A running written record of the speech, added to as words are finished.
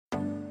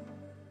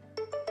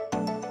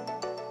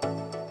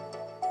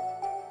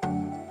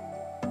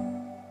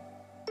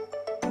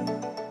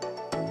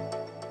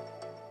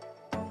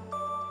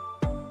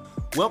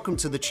Welcome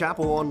to the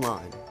Chapel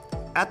Online.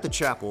 At the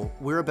Chapel,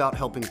 we're about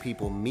helping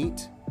people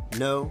meet,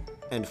 know,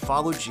 and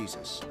follow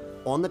Jesus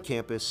on the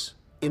campus,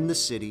 in the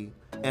city,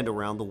 and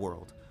around the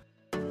world.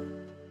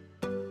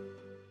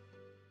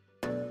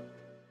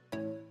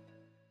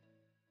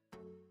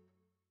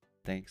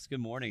 Thanks. Good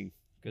morning.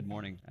 Good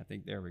morning. I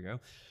think there we go.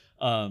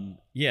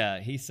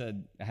 He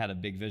said I had a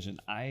big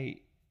vision. I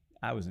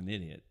was an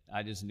idiot.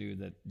 I just knew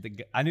that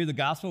I knew the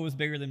gospel was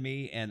bigger than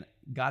me, and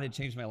God had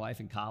changed my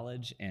life in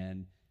college,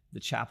 and the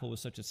chapel was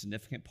such a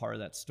significant part of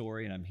that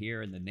story. And I'm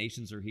here, and the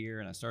nations are here,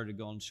 and I started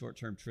going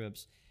short-term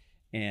trips.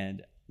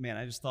 And man,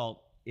 I just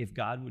thought if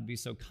God would be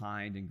so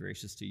kind and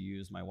gracious to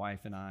use my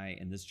wife and I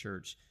and this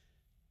church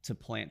to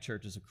plant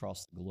churches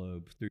across the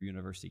globe through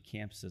university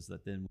campuses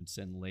that then would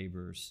send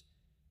laborers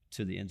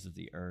to the ends of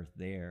the earth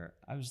there.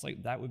 I was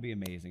like, that would be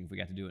amazing if we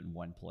got to do it in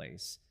one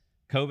place.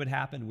 COVID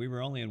happened. We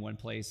were only in one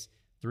place.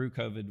 Through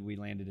COVID, we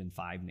landed in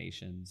 5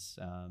 nations.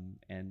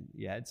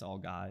 It's all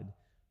God.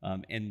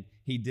 And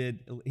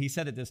he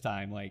said at this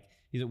time,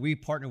 he said, we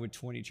partner with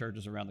 20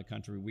 churches around the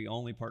country. We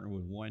only partner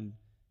with one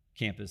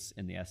campus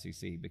in the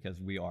SEC because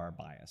we are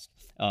biased.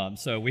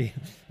 So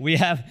we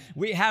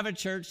have a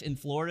church in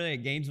Florida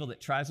at Gainesville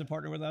that tries to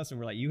partner with us, and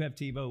we're like, you have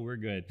Tebow, we're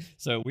good.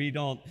 So we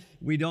don't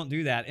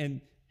do that.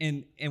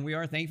 And we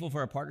are thankful for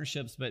our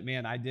partnerships, but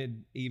man, I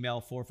did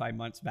email 4 or 5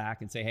 months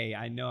back and say, hey,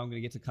 I know I'm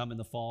going to get to come in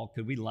the fall.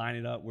 Could we line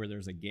it up where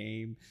there's a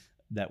game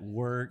that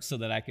works so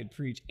that I could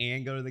preach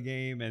and go to the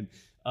game?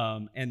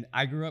 And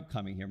I grew up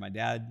coming here. My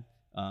dad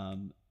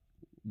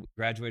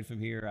graduated from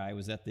here. I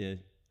was at the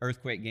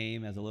earthquake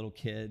game as a little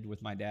kid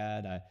with my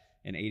dad.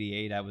 In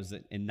 '88,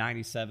 in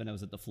 '97, I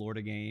was at the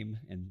Florida game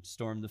and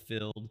stormed the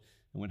field. And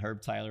when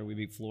Herb Tyler, we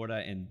beat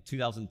Florida. In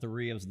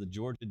 2003, I was at the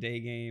Georgia Day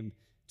game.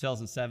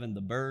 2007,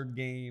 the Bird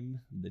game,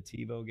 the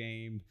Tebow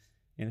game,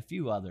 and a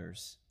few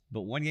others.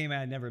 But one game I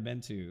had never been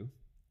to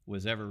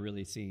was ever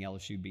really seeing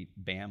LSU beat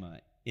Bama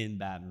in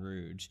Baton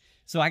Rouge.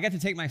 So I got to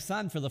take my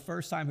son for the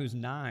first time, who's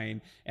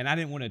 9, and I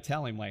didn't want to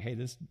tell him, hey,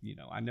 this,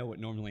 I know what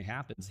normally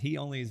happens. He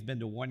only has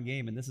been to one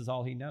game, and this is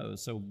all he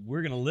knows. So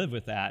we're going to live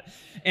with that.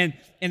 And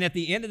at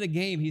the end of the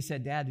game, he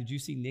said, Dad, did you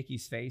see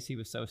Nikki's face? He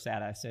was so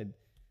sad. I said,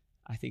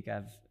 I think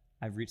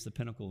I've reached the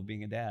pinnacle of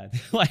being a dad.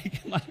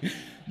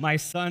 My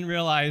son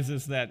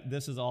realizes that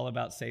this is all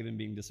about Saban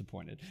being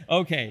disappointed.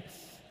 Okay,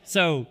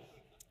 so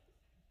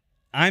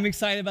I'm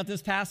excited about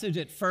this passage.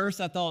 At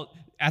first, I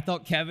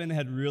thought Kevin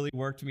had really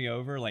worked me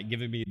over,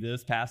 giving me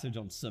this passage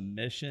on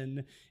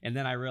submission. And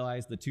then I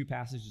realized the 2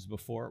 passages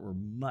before it were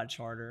much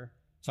harder.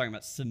 Talking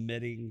about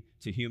submitting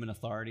to human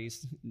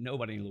authorities.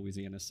 Nobody in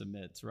Louisiana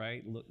submits,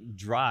 right?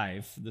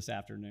 Drive this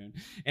afternoon.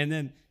 And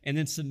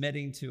then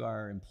submitting to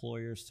our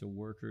employers, to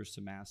workers,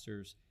 to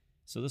masters.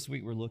 So this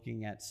week we're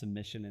looking at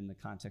submission in the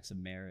context of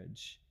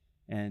marriage.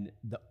 And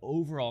the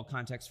overall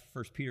context for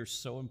 1 Peter is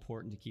so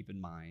important to keep in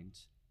mind.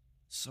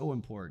 So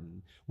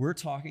important. We're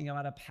talking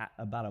about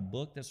a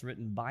book that's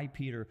written by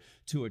Peter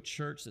to a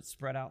church that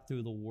spread out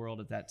through the world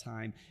at that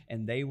time,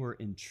 and they were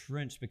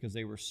entrenched because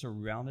they were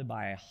surrounded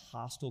by a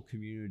hostile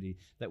community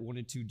that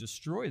wanted to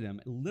destroy them,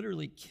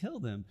 literally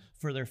kill them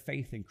for their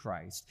faith in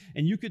Christ.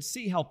 And you could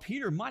see how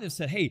Peter might have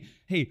said,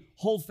 hey,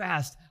 hold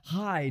fast,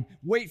 hide,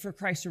 wait for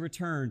Christ to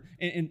return,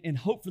 and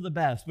hope for the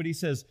best. But he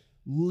says,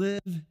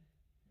 live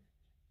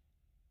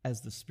as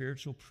the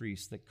spiritual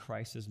priest that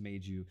Christ has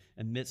made you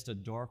amidst a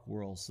dark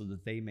world, so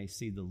that they may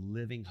see the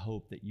living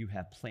hope that you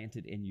have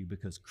planted in you,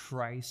 because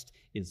Christ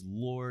is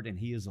Lord and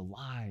he is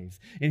alive.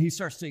 And he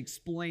starts to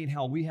explain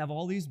how we have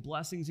all these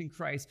blessings in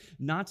Christ,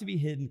 not to be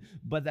hidden,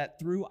 but that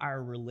through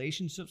our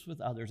relationships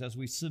with others, as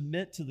we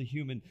submit to the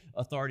human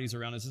authorities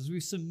around us, as we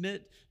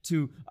submit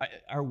to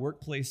our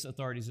workplace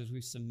authorities, as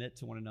we submit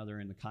to one another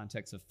in the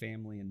context of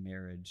family and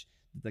marriage,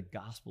 the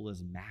gospel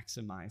is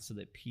maximized so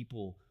that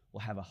people will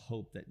have a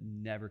hope that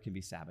never can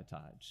be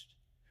sabotaged.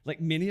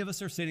 Many of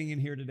us are sitting in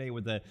here today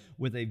with a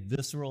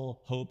visceral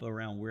hope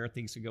around where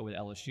things could go with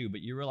LSU, but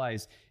you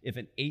realize if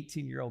an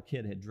 18-year-old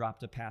kid had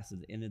dropped a pass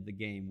at the end of the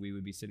game, we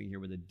would be sitting here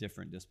with a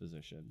different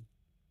disposition.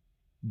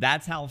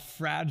 That's how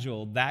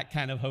fragile that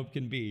kind of hope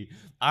can be.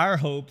 Our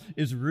hope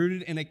is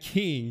rooted in a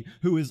king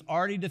who has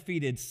already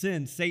defeated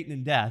sin, Satan,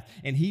 and death,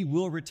 and he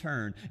will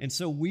return. And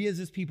so we as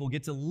his people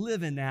get to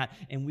live in that,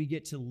 and we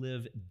get to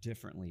live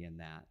differently in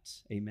that.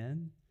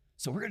 Amen?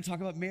 So we're going to talk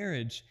about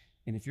marriage.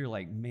 And if you're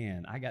like,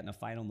 man, I got in a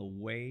fight on the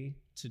way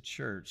to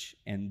church,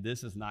 and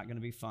this is not going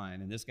to be fun,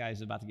 and this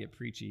guy's about to get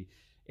preachy,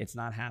 it's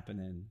not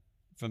happening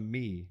from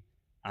me.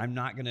 I'm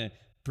not going to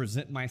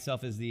present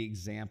myself as the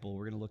example.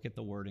 We're going to look at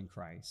the word in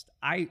Christ.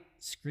 I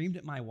screamed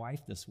at my wife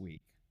this week.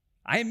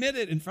 I admit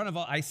it in front of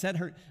all. I said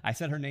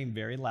her name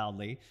very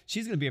loudly.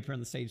 She's going to be up here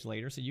on the stage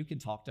later, so you can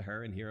talk to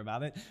her and hear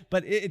about it.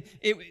 But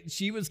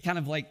she was kind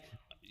of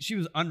she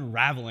was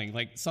unraveling,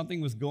 something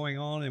was going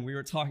on, and we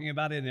were talking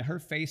about it, and her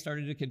face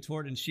started to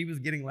contort, and she was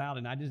getting loud,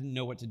 and I didn't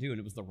know what to do, and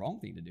it was the wrong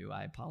thing to do.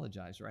 I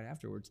apologized right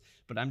afterwards,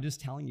 but I'm just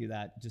telling you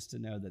that just to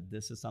know that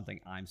this is something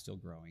I'm still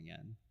growing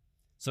in.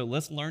 So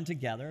let's learn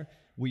together.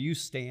 Will you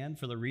stand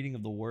for the reading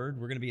of the word?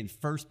 We're going to be in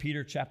 1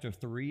 Peter chapter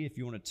 3, if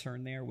you want to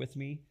turn there with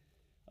me.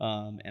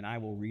 and I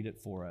will read it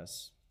for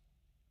us.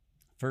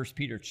 1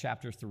 Peter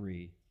chapter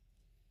 3.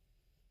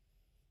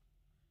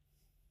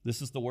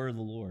 This is the word of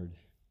the Lord.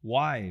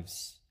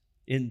 Wives,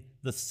 in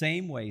the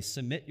same way,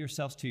 submit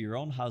yourselves to your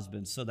own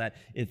husbands, so that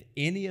if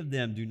any of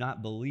them do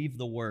not believe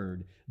the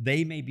word,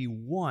 they may be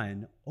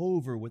won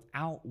over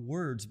without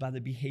words by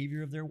the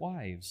behavior of their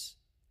wives,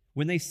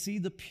 when they see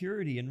the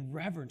purity and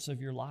reverence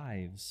of your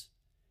lives.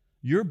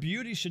 Your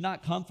beauty should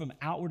not come from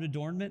outward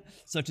adornment,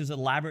 such as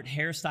elaborate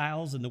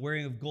hairstyles and the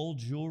wearing of gold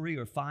jewelry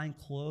or fine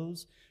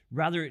clothes.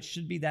 Rather, it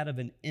should be that of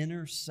an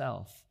inner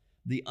self,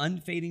 the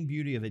unfading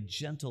beauty of a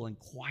gentle and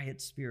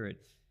quiet spirit,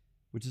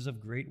 which is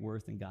of great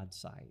worth in God's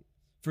sight.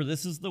 For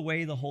this is the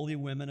way the holy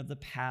women of the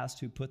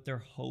past who put their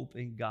hope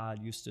in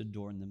God used to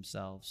adorn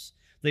themselves.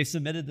 They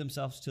submitted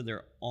themselves to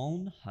their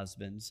own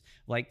husbands,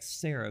 like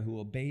Sarah, who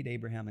obeyed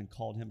Abraham and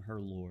called him her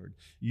Lord.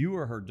 You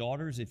are her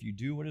daughters if you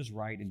do what is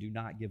right and do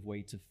not give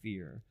way to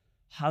fear.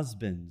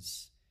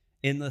 Husbands,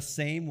 in the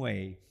same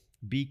way,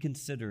 be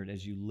considerate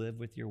as you live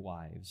with your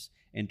wives,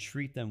 and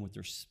treat them with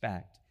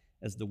respect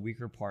as the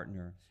weaker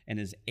partner and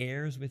as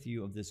heirs with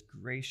you of this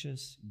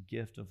gracious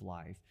gift of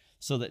life,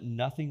 so that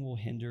nothing will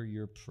hinder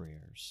your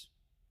prayers.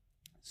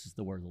 This is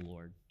the word of the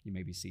Lord. You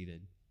may be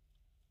seated.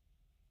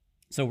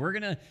 So we're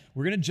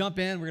gonna jump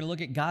in. We're gonna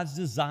look at God's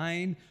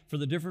design for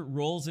the different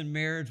roles in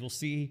marriage. We'll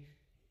see,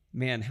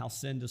 man, how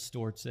sin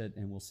distorts it,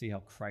 and we'll see how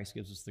Christ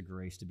gives us the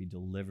grace to be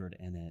delivered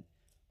in it.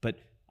 But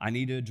I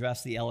need to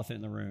address the elephant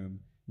in the room.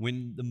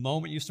 When the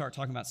moment you start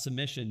talking about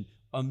submission,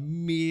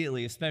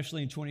 immediately,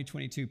 especially in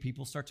 2022,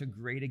 people start to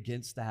grate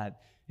against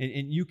that.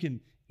 And you can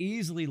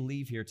easily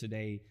leave here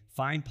today,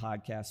 find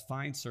podcasts,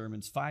 find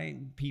sermons,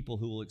 find people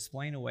who will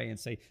explain away and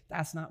say,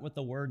 that's not what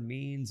the word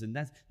means, and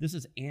this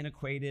is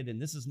antiquated,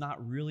 and this is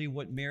not really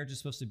what marriage is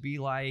supposed to be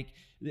like.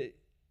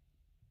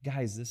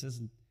 Guys,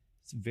 it's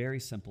very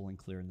simple and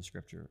clear in the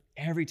scripture.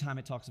 Every time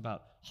it talks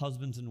about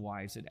husbands and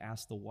wives, it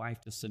asks the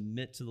wife to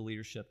submit to the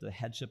leadership, the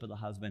headship of the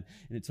husband,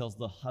 and it tells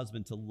the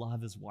husband to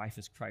love his wife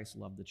as Christ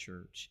loved the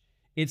church.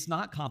 It's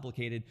not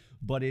complicated,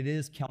 but it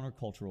is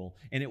countercultural,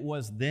 and it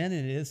was then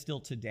and it is still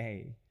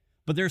today.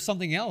 But there's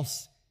something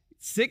else.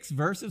 6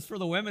 verses for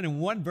the women and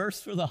 1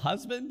 verse for the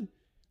husband?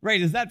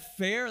 Right, is that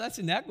fair? That's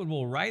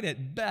inequitable, right,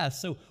 at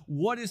best. So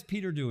what is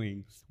Peter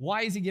doing?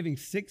 Why is he giving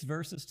 6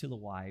 verses to the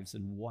wives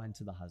and 1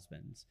 to the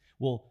husbands?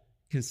 Well,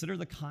 consider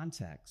the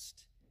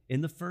context. In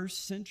the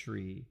first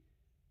century,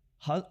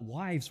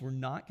 wives were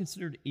not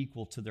considered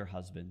equal to their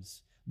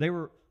husbands. They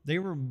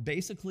were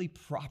basically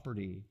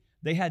property.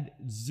 They had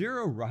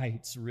 0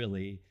 rights,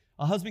 really.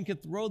 A husband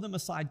could throw them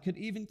aside, could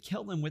even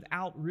kill them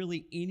without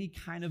really any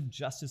kind of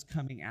justice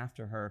coming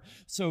after her.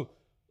 So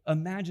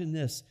imagine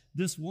this.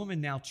 This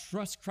woman now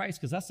trusts Christ,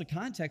 because that's the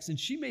context, and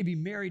she may be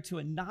married to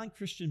a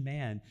non-Christian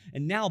man.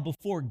 And now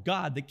before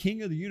God, the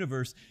King of the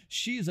universe,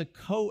 she's a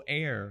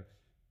co-heir.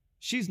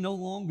 She's no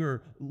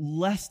longer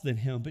less than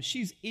him, but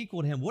she's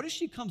equal to him. What if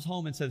she comes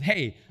home and says,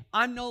 hey,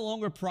 I'm no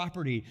longer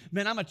property.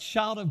 Man, I'm a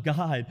child of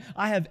God.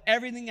 I have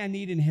everything I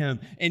need in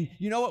him. And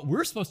you know what?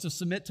 We're supposed to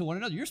submit to one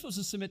another. You're supposed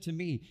to submit to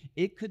me.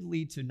 It could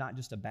lead to not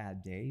just a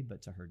bad day,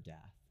 but to her death.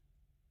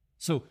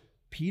 So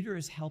Peter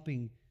is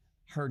helping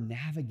her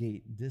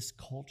navigate this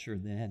culture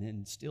then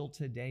and still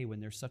today when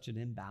there's such an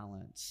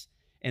imbalance.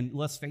 And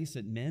let's face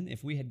it, men,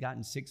 if we had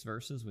gotten 6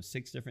 verses with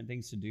 6 different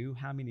things to do,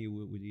 how many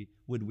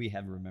would we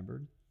have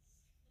remembered?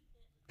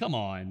 Come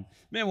on.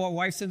 Man, my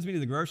wife sends me to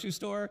the grocery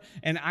store,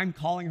 and I'm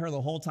calling her the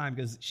whole time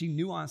because she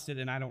nuanced it,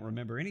 and I don't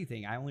remember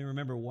anything. I only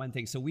remember one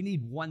thing. So we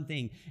need one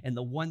thing, and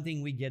the one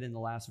thing we get in the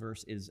last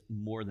verse is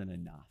more than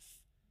enough.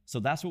 So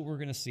that's what we're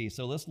going to see.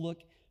 So let's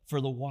look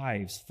for the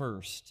wives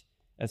first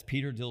as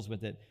Peter deals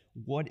with it.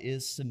 What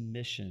is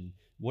submission?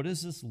 What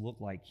does this look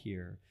like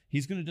here?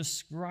 He's going to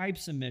describe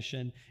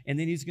submission, and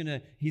then he's going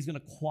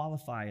to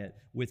qualify it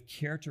with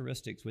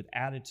characteristics, with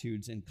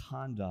attitudes and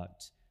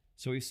conduct.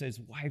 So he says,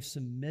 wives,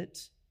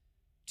 submit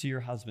to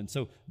your husband.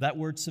 So that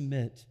word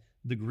submit,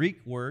 the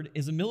Greek word,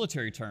 is a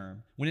military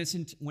term. When it's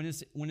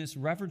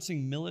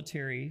referencing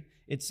military,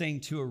 it's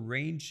saying to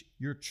arrange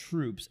your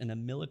troops in a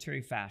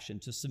military fashion,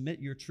 to submit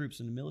your troops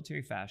in a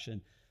military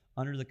fashion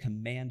under the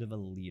command of a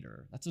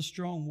leader. That's a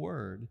strong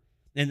word.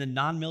 In the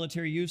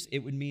non-military use, it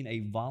would mean a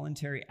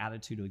voluntary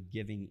attitude of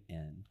giving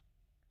in,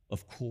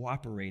 of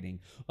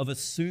cooperating, of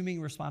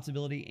assuming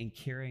responsibility and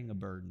carrying a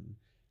burden.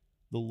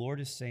 The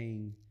Lord is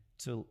saying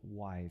to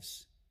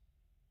wives,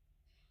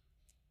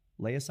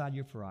 lay aside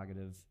your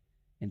prerogative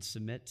and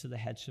submit to the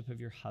headship of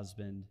your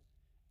husband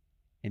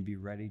and be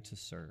ready to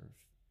serve.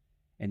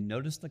 And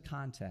notice the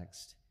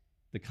context.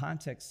 The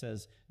context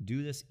says,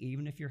 do this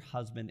even if your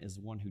husband is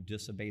one who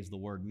disobeys the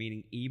word,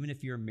 meaning even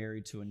if you're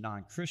married to a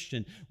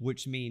non-Christian,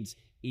 which means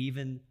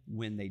even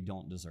when they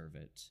don't deserve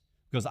it.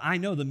 Because I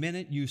know the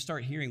minute you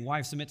start hearing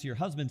wives submit to your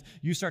husbands,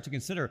 you start to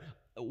consider,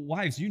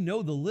 wives, you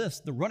know the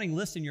list, the running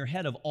list in your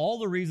head of all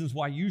the reasons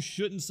why you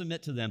shouldn't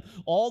submit to them,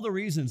 all the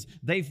reasons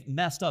they've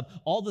messed up,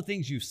 all the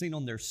things you've seen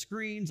on their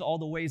screens, all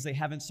the ways they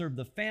haven't served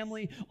the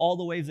family, all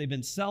the ways they've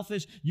been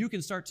selfish. You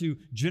can start to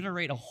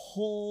generate a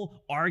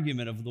whole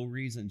argument of the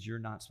reasons you're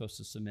not supposed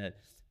to submit.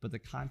 But the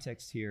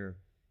context here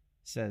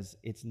says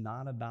it's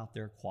not about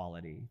their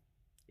quality.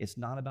 It's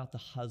not about the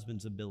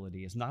husband's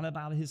ability. It's not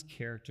about his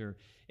character.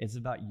 It's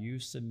about you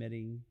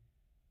submitting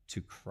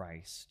to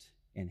Christ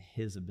and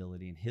his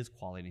ability and his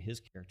quality and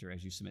his character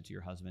as you submit to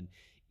your husband,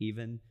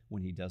 even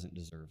when he doesn't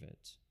deserve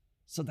it.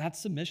 So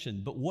that's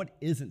submission. But what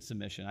isn't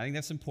submission? I think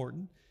that's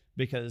important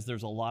because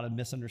there's a lot of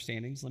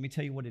misunderstandings. Let me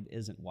tell you what it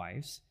isn't,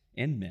 wives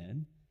and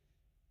men.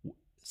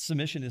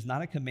 Submission is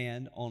not a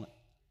command on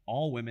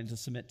all women to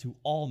submit to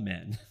all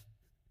men.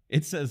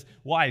 It says,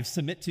 wives,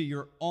 submit to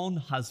your own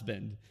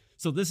husband.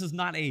 So this is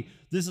not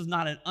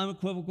an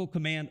unequivocal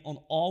command on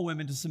all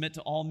women to submit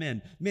to all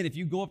men. Men, if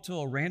you go up to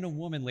a random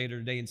woman later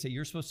today and say,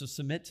 you're supposed to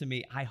submit to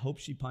me, I hope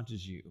she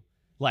punches you.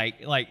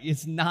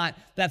 That's not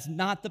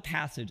the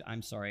passage.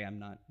 I'm sorry, I'm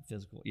not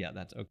physical. Yeah,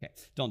 that's okay.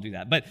 Don't do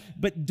that.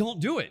 But don't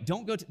do it.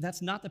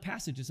 That's not the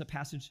passage. It's a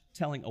passage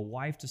telling a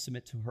wife to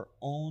submit to her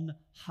own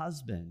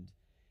husband.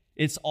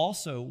 It's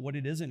also, what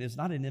it isn't, is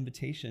not an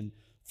invitation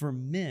for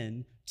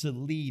men to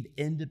lead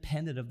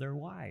independent of their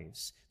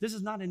wives. This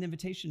is not an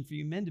invitation for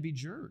you men to be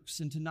jerks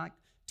and to not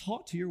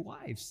talk to your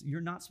wives.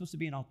 You're not supposed to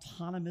be an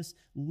autonomous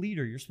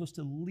leader. You're supposed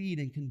to lead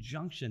in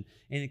conjunction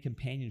and in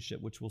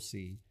companionship, which we'll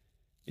see.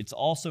 It's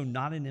also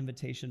not an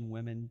invitation,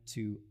 women,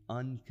 to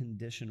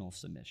unconditional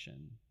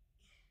submission,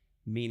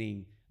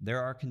 meaning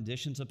there are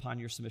conditions upon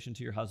your submission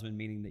to your husband,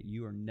 meaning that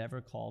you are never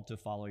called to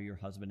follow your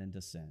husband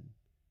into sin.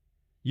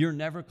 You're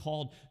never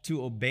called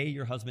to obey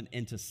your husband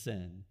into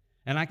sin.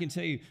 And I can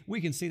tell you,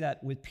 we can see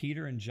that with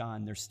Peter and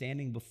John. They're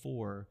standing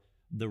before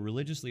the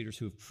religious leaders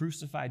who have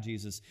crucified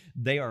Jesus.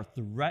 They are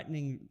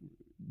threatening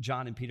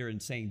John and Peter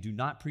and saying, do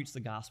not preach the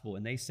gospel.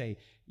 And they say,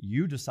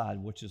 you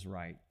decide which is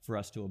right for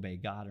us to obey,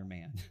 God or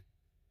man.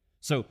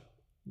 So,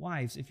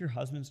 wives, if your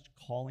husband's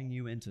calling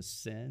you into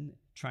sin,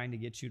 trying to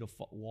get you to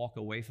walk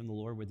away from the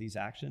Lord with these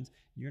actions,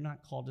 you're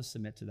not called to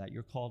submit to that.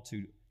 You're called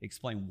to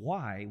explain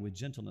why with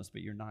gentleness,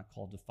 but you're not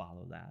called to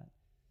follow that.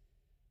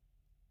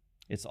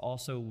 It's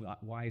also,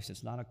 wives,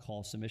 it's not a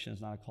call, submission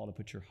is not a call to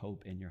put your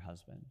hope in your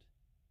husband.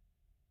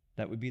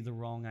 That would be the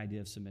wrong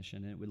idea of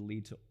submission, and it would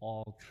lead to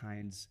all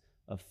kinds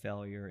of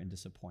failure and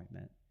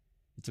disappointment.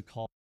 It's a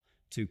call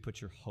to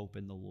put your hope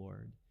in the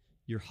Lord.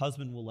 Your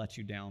husband will let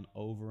you down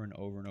over and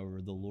over and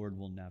over. The Lord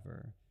will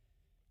never.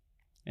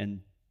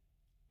 And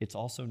it's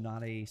also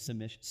not a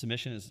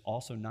submission is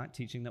also not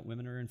teaching that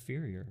women are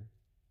inferior.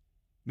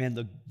 Man,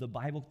 the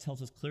Bible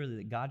tells us clearly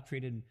that God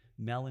created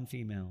male and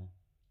female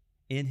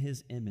in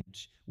his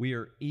image. We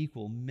are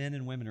equal. Men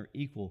and women are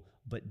equal,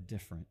 but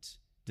different,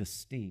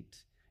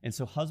 distinct. And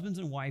so husbands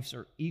and wives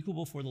are equal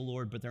before the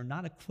Lord, but they're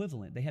not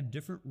equivalent. They have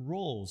different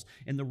roles.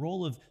 And the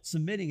role of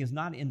submitting is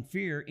not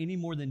inferior any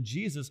more than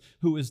Jesus,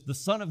 who is the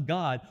Son of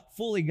God,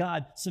 fully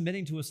God,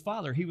 submitting to his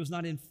Father. He was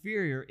not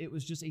inferior. It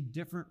was just a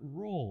different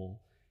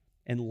role.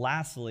 And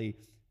lastly,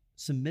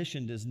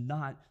 submission is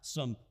not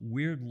some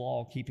weird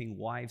law keeping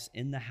wives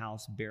in the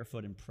house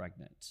barefoot and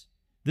pregnant.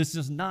 This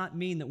does not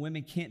mean that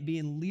women can't be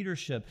in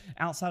leadership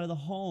outside of the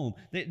home.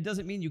 It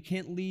doesn't mean you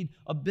can't lead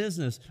a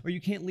business or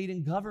you can't lead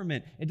in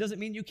government. It doesn't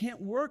mean you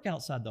can't work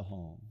outside the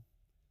home.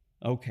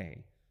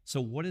 Okay, so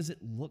what does it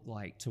look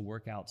like to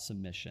work out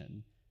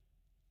submission?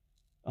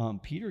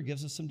 Peter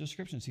gives us some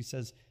descriptions. He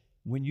says,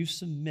 when you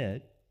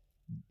submit,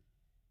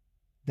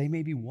 they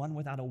may be won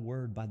without a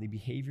word by the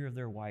behavior of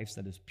their wives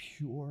that is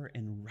pure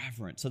and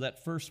reverent. So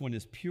that first one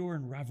is pure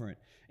and reverent.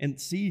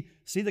 And see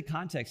the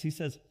context. He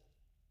says,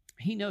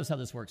 he knows how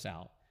this works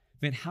out.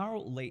 Man,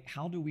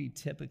 how do we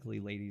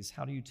typically, ladies,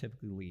 how do you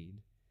typically lead?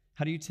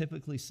 How do you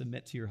typically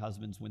submit to your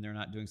husbands when they're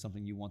not doing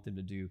something you want them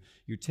to do?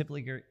 You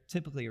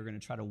typically are going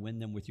to try to win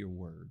them with your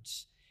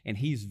words. And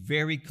he's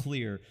very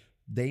clear,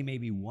 they may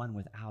be won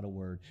without a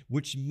word,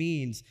 which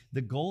means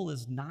the goal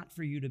is not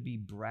for you to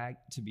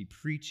be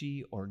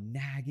preachy or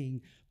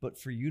nagging, but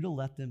for you to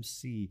let them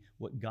see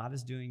what God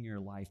is doing in your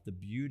life, the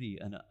beauty,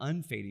 an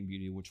unfading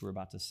beauty, which we're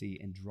about to see,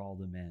 and draw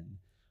them in.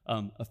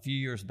 A few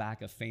years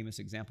back, a famous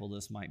example of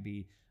this might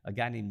be a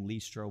guy named Lee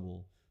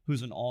Strobel,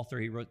 who's an author.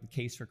 He wrote The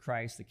Case for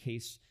Christ, The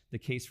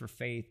Case for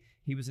Faith.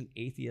 He was an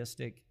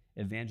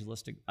an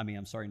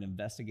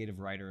investigative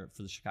writer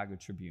for the Chicago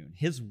Tribune.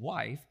 His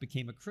wife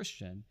became a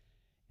Christian,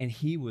 and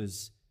he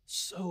was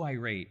so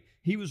irate.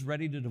 He was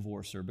ready to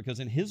divorce her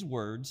because in his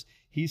words,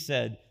 he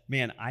said,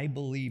 man, I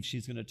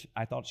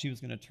thought she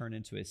was going to turn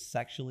into a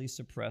sexually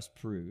suppressed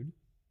prude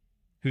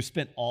who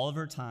spent all of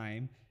her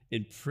time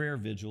in prayer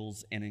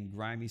vigils and in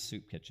grimy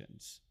soup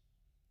kitchens.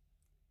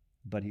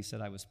 But he said,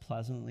 I was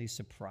pleasantly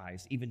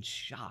surprised, even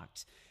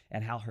shocked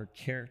at how her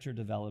character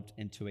developed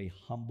into a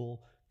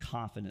humble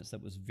confidence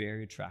that was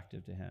very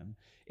attractive to him.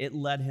 It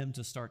led him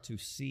to start to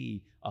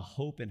see a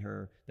hope in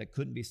her that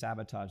couldn't be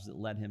sabotaged, that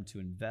led him to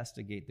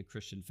investigate the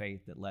Christian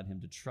faith, that led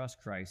him to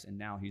trust Christ. And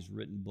now he's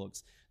written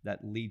books that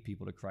lead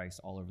people to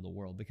Christ all over the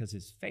world because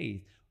his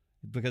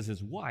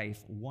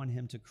wife won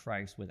him to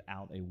Christ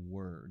without a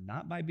word,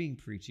 not by being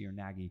preachy or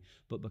naggy,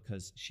 but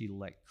because she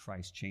let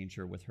Christ change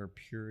her with her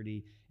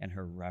purity and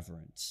her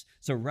reverence.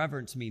 So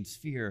reverence means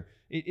fear.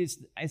 It's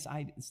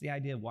the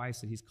idea of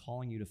wives that he's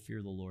calling you to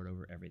fear the Lord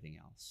over everything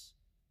else.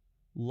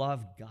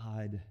 Love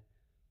God,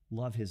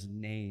 love his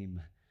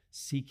name,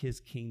 seek his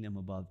kingdom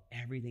above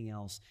everything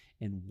else,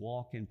 and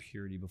walk in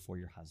purity before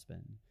your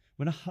husband.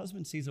 When a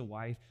husband sees a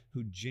wife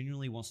who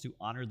genuinely wants to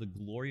honor the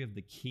glory of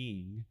the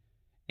king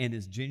and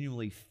is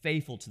genuinely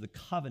faithful to the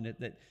covenant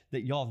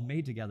that y'all have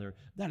made together,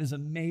 that is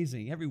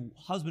amazing. Every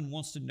husband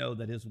wants to know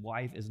that his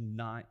wife is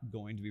not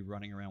going to be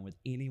running around with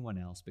anyone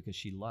else because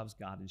she loves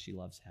God and she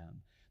loves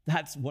him.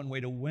 That's one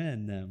way to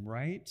win them,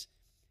 right?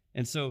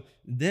 And so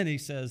then he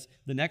says,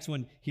 the next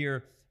one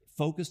here,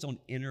 focused on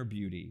inner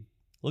beauty.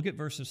 Look at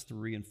verses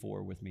 3 and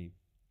 4 with me.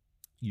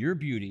 Your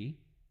beauty,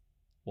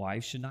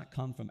 wives, should not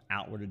come from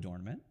outward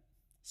adornment,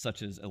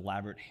 such as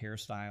elaborate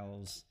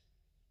hairstyles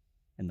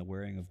and the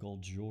wearing of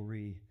gold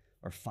jewelry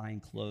or fine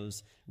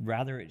clothes.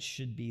 Rather, it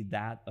should be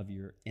that of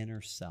your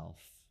inner self,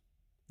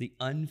 the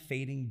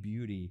unfading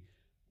beauty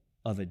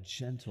of a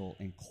gentle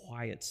and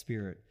quiet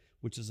spirit,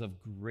 which is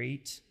of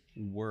great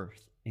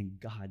worth in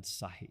God's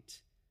sight.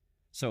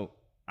 So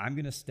I'm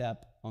going to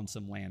step on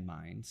some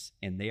landmines,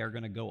 and they are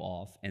going to go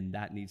off, and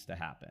that needs to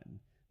happen.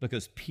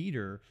 Because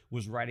Peter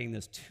was writing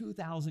this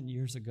 2,000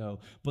 years ago,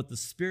 but the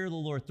Spirit of the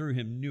Lord through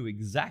him knew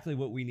exactly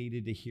what we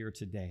needed to hear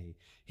today.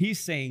 He's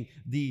saying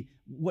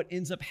what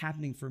ends up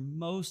happening for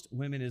most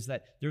women is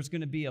that there's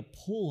going to be a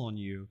pull on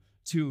you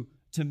to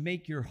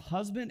make your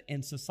husband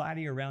and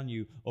society around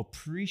you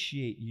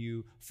appreciate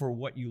you for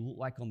what you look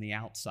like on the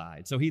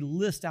outside. So he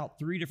lists out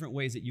 3 different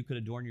ways that you could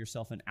adorn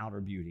yourself in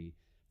outer beauty: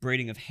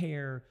 braiding of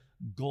hair,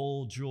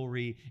 gold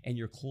jewelry, and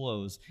your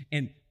clothes.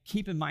 And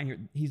keep in mind here,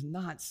 he's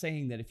not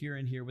saying that if you're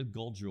in here with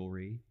gold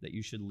jewelry, that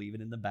you should leave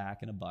it in the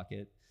back in a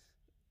bucket.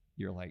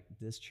 You're like,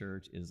 this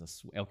church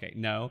is okay,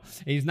 no.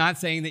 He's not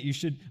saying that you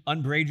should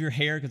unbraid your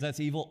hair because that's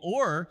evil,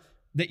 or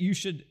that you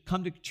should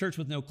come to church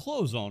with no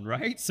clothes on,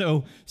 right?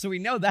 So we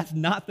know that's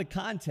not the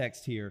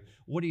context here.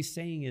 What he's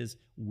saying is,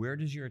 where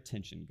does your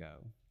attention go?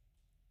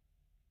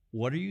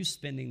 What are you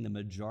spending the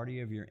majority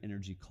of your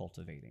energy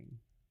cultivating?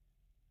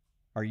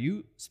 Are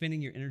you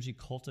spending your energy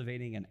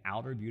cultivating an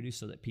outer beauty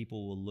so that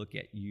people will look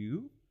at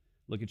you,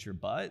 look at your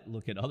butt,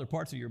 look at other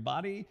parts of your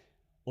body?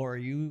 Or are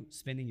you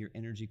spending your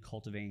energy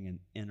cultivating an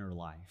inner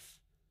life,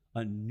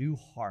 a new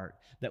heart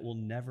that will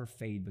never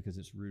fade because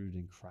it's rooted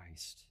in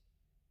Christ?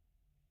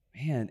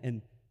 Man,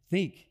 and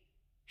think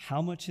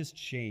how much has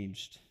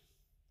changed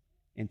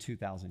in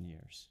 2,000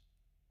 years.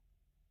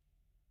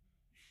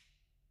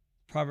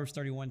 Proverbs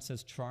 31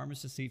 says, charm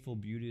is deceitful,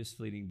 beauty is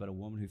fleeting, but a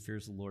woman who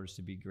fears the Lord is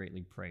to be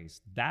greatly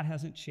praised. That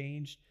hasn't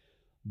changed,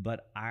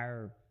 but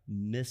our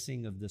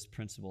missing of this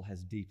principle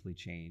has deeply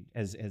changed,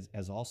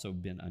 has also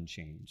been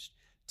unchanged.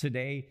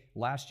 Today,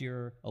 last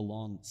year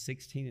alone,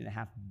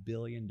 $16.5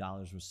 billion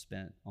was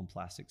spent on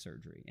plastic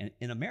surgery. And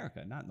in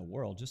America, not in the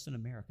world, just in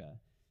America.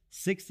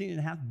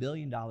 $16.5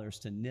 billion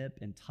to nip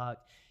and tuck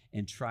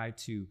and try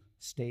to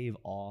stave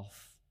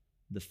off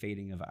the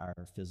fading of our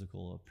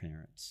physical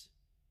appearance.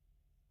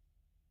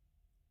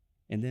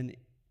 And then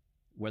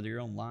whether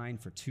you're online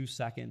for 2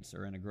 seconds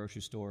or in a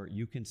grocery store,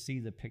 you can see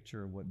the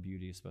picture of what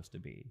beauty is supposed to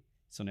be.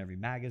 It's in every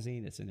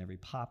magazine. It's in every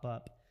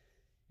pop-up.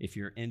 If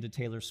you're into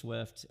Taylor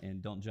Swift,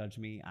 and don't judge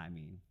me, I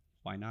mean,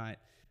 why not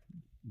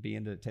be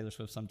into Taylor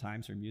Swift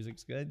sometimes? Her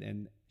music's good,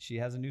 and she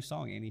has a new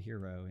song,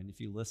 Anti-Hero. And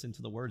if you listen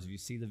to the words, if you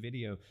see the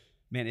video,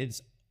 man,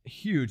 it's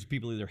huge.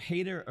 People either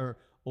hate her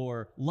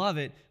or love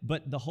it,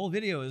 but the whole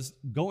video is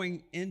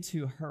going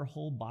into her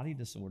whole body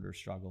disorder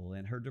struggle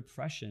and her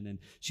depression. And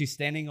she's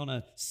standing on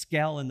a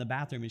scale in the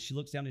bathroom, and she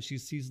looks down and she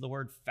sees the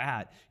word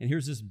fat. And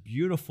here's this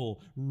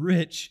beautiful,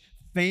 rich,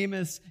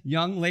 famous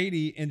young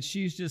lady, and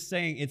she's just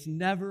saying, it's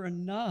never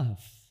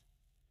enough.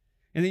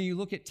 And then you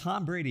look at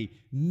Tom Brady.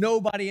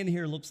 Nobody in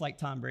here looks like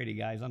Tom Brady,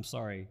 guys. I'm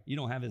sorry. You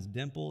don't have his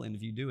dimple, and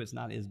if you do, it's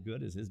not as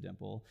good as his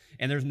dimple.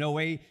 And there's no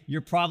way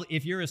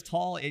if you're as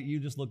tall, you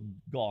just look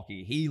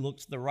gawky. He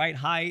looks the right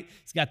height.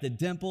 He's got the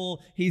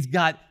dimple. He's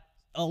got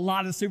a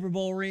lot of Super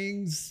Bowl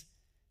rings.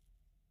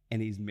 And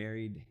he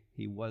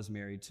was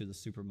married to the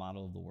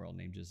supermodel of the world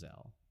named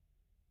Giselle.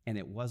 And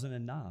it wasn't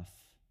enough.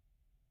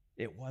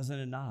 It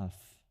wasn't enough.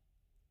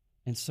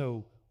 And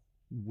so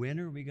when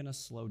are we going to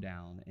slow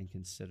down and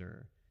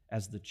consider,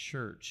 as the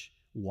church,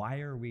 why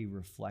are we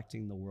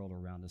reflecting the world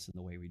around us in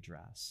the way we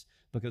dress?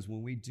 Because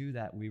when we do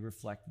that, we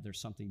reflect that there's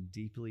something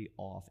deeply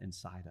off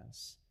inside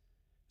us.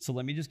 So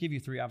let me just give you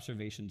 3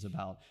 observations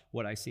about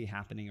what I see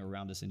happening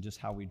around us and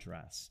just how we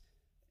dress,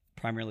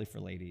 primarily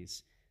for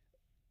ladies.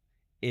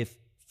 If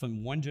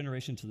from one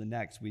generation to the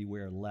next we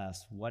wear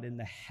less, what in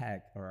the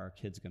heck are our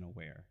kids going to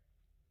wear?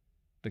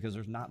 Because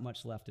there's not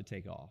much left to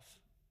take off.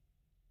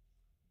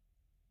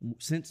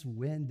 Since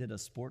when did a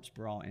sports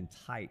bra and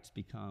tights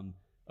become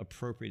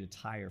appropriate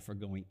attire for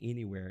going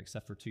anywhere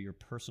except for to your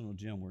personal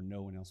gym where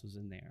no one else was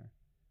in there?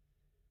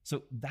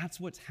 So that's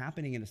what's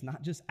happening, and it's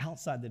not just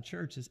outside the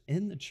church, it's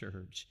in the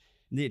church.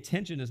 And the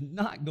attention is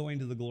not going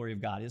to the glory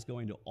of God, it's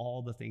going to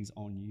all the things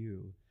on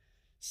you.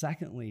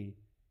 Secondly,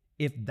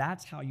 if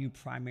that's how you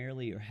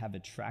primarily have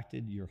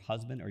attracted your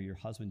husband or your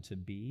husband to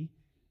be,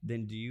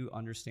 then do you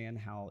understand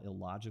how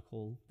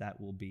illogical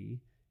that will be?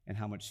 and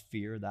how much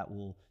fear that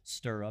will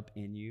stir up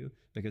in you.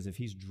 Because if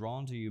he's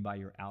drawn to you by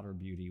your outer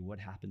beauty, what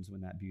happens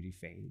when that beauty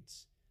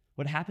fades?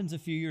 What happens a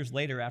few years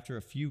later after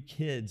a few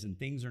kids and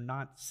things are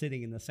not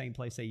sitting in the same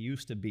place they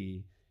used to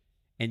be,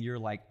 and you're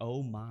like,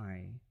 oh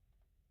my,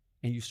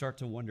 and you start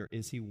to wonder,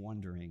 is he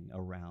wandering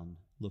around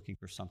looking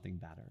for something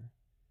better?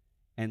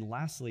 And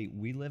lastly,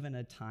 we live in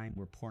a time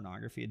where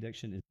pornography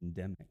addiction is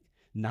endemic,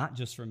 not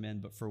just for men,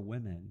 but for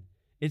women.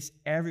 It's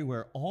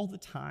everywhere all the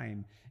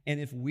time. And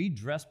if we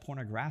dress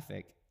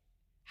pornographic,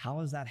 how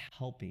is that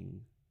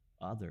helping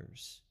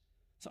others?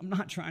 So I'm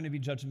not trying to be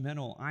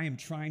judgmental. I am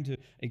trying to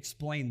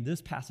explain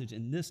this passage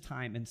in this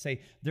time and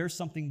say there's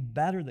something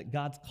better that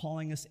God's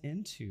calling us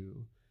into.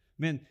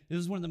 Man, this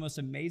is one of the most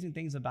amazing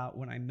things about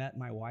when I met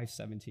my wife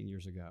 17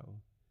 years ago.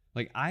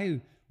 Like,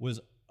 I was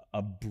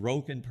a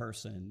broken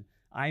person.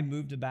 I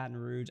moved to Baton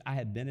Rouge. I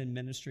had been in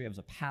ministry. I was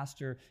a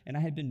pastor, and I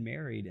had been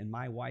married, and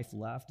my wife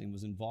left and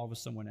was involved with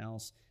someone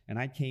else. And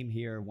I came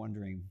here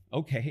wondering,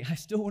 okay, I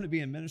still want to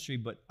be in ministry,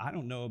 but I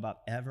don't know about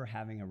ever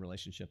having a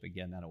relationship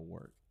again that'll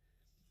work.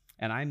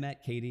 And I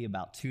met Katie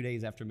about 2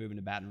 days after moving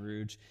to Baton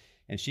Rouge,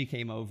 and she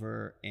came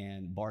over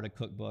and borrowed a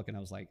cookbook, and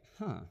I was like,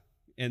 huh.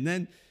 And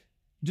then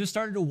just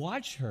started to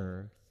watch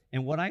her,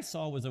 and what I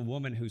saw was a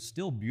woman who's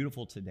still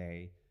beautiful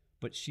today,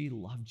 but she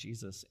loved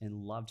Jesus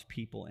and loved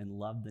people and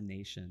loved the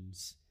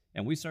nations.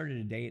 And we started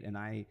to date, and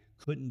I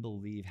couldn't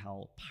believe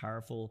how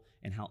powerful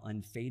and how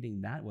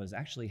unfading that was,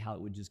 actually how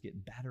it would just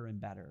get better and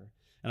better.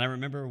 And I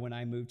remember when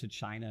I moved to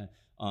China,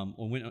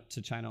 went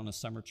to China on a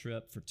summer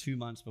trip for 2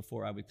 months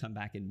before I would come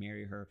back and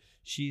marry her,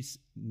 she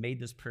made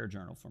this prayer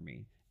journal for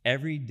me.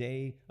 Every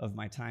day of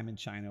my time in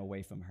China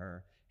away from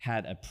her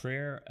had a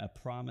prayer, a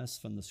promise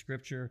from the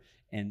scripture,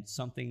 and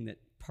something that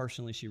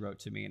personally she wrote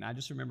to me. And I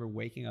just remember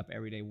waking up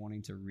every day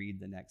wanting to read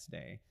the next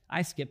day.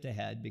 I skipped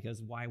ahead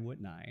because why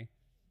wouldn't I?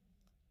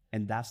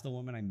 And that's the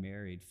woman I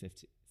married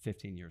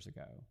 15 years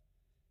ago.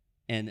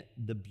 And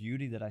the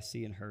beauty that I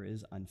see in her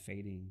is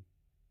unfading.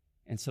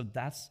 And so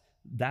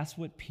that's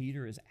what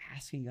Peter is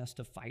asking us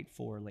to fight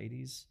for,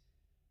 ladies.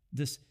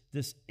 This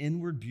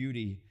inward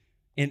beauty.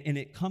 And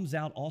it comes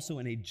out also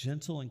in a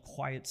gentle and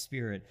quiet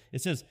spirit.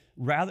 It says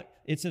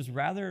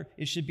rather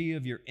it should be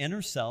of your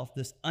inner self,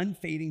 this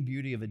unfading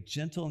beauty of a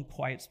gentle and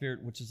quiet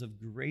spirit, which is of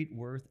great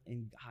worth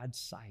in God's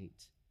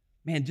sight.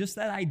 Man, just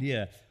that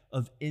idea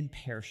of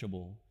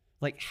imperishable.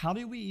 Like, how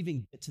do we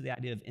even get to the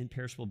idea of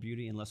imperishable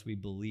beauty unless we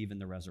believe in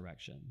the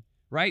resurrection?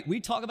 Right? We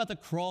talk about the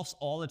cross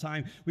all the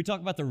time. We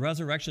talk about the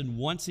resurrection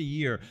once a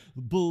year.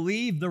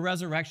 Believe the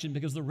resurrection,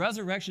 because the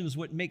resurrection is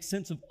what makes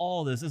sense of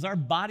all this. As our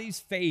bodies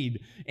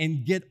fade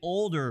and get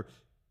older,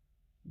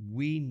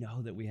 we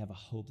know that we have a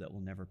hope that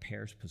will never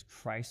perish because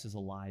Christ is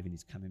alive and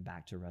he's coming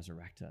back to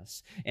resurrect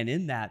us. And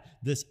in that,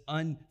 this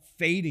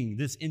unfading,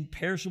 this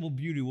imperishable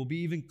beauty will be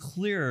even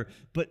clearer.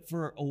 But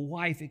for a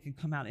wife, it can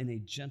come out in a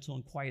gentle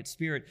and quiet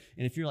spirit.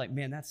 And if you're like,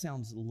 man, that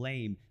sounds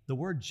lame, the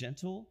word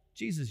gentle,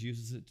 Jesus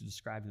uses it to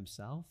describe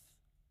himself.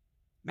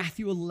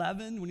 Matthew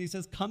 11, when he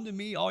says, come to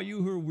me, all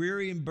you who are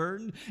weary and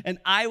burdened, and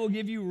I will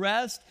give you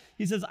rest.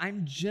 He says,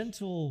 I'm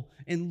gentle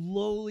and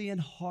lowly in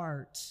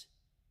heart.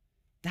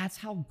 That's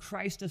how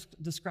Christ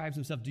describes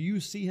himself. Do you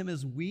see him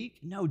as weak?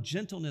 No,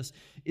 gentleness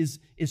is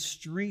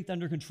strength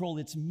under control.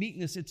 It's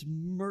meekness, it's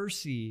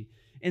mercy.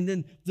 And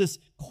then this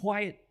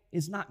quiet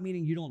is not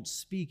meaning you don't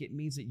speak. It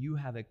means that you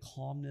have a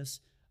calmness,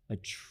 a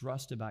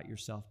trust about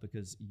yourself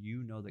because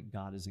you know that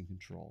God is in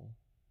control.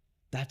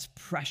 That's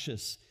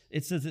precious.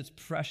 It says it's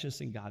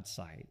precious in God's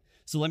sight.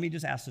 So let me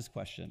just ask this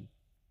question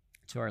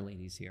to our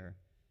ladies here.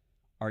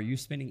 Are you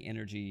spending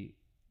energy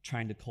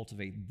trying to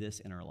cultivate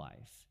this in our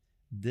life?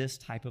 This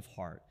type of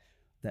heart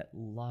that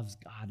loves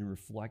God and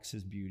reflects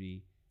his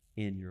beauty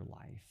in your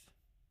life?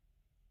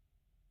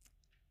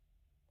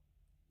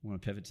 Want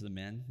to pivot to the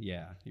men?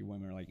 Yeah, you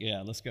women are like,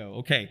 yeah, let's go.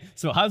 Okay,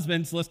 so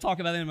husbands, let's talk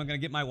about them. I'm going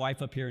to get my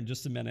wife up here in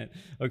just a minute.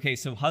 Okay,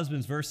 so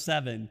husbands, verse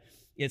 7,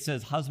 it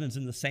says, husbands,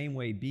 in the same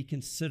way, be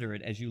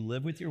considerate as you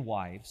live with your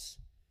wives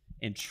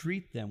and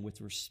treat them with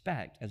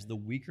respect as the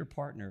weaker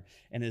partner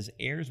and as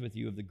heirs with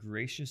you of the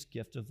gracious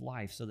gift of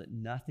life, so that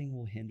nothing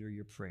will hinder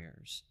your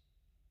prayers.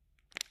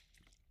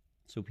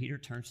 So Peter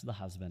turns to the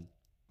husband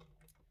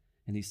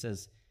and he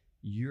says,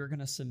 you're going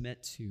to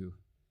submit to,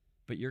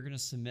 but you're going to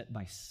submit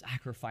by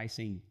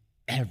sacrificing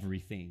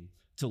everything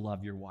to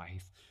love your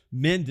wife.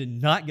 Men did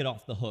not get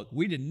off the hook.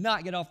 We did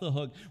not get off the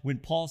hook when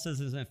Paul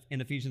says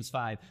in Ephesians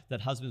 5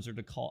 that husbands are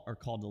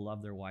called to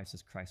love their wives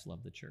as Christ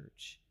loved the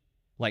church.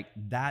 Like,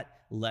 that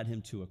led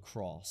him to a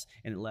cross,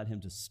 and it led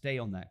him to stay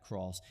on that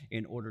cross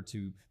in order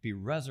to be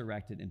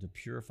resurrected and to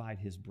purify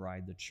his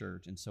bride, the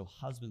church. And so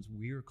husbands,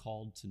 we are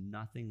called to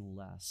nothing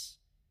less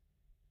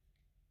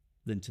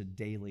than to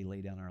daily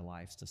lay down our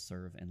lives to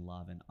serve and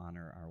love and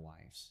honor our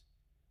wives.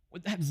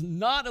 That is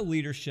not a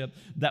leadership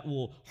that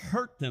will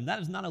hurt them.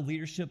 That is not a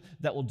leadership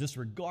that will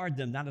disregard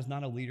them. That is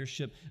not a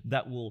leadership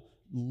that will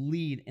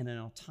lead in an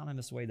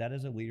autonomous way. That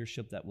is a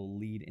leadership that will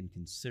lead in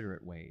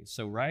considerate ways.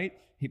 So, right?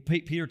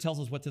 Peter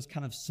tells us what this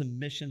kind of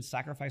submission,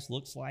 sacrifice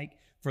looks like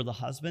for the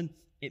husband.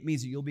 It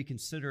means that you'll be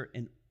considerate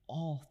in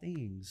all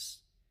things.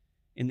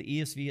 In the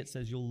ESV, it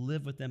says you'll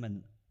live with them in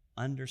an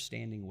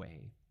understanding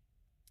way.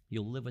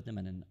 You'll live with them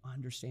in an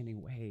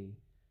understanding way.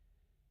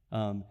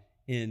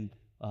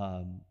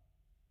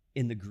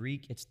 In the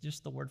Greek, it's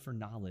just the word for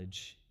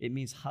knowledge. It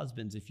means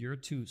husbands, if you're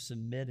to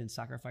submit and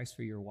sacrifice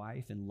for your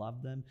wife and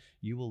love them,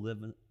 you will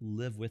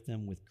live with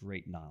them with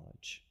great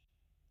knowledge.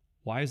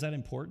 Why is that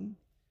important?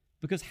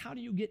 Because how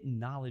do you get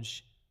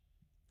knowledge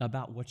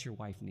about what your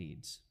wife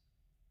needs?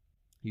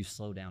 You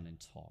slow down and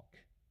talk,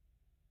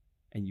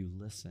 and you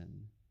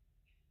listen,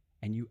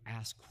 and you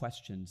ask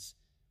questions.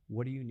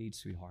 What do you need,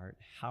 sweetheart?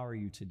 How are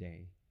you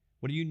today?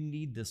 What do you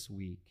need this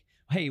week?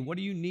 Hey, what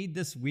do you need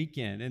this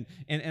weekend?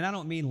 And I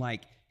don't mean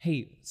like,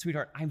 hey,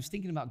 sweetheart, I was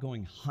thinking about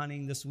going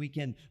hunting this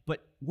weekend,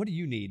 but what do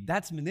you need?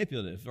 That's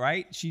manipulative,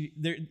 right?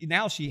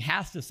 Now she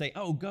has to say,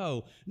 oh,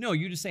 go. No,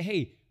 you just say,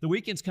 hey, the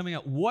weekend's coming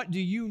up. What do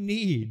you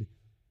need?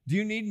 Do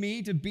you need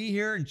me to be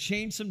here and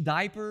change some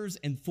diapers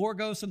and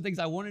forego some things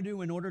I want to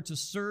do in order to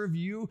serve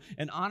you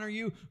and honor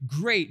you?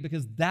 Great,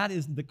 because that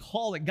is the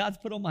call that God's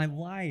put on my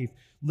life.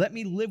 Let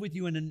me live with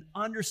you in an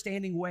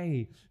understanding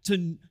way,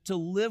 to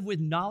live with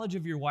knowledge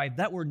of your wife.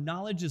 That word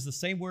knowledge is the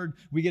same word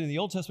we get in the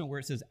Old Testament where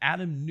it says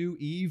Adam knew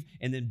Eve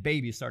and then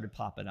babies started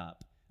popping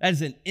up. That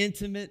is an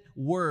intimate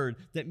word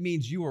that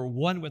means you are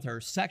one with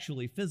her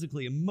sexually,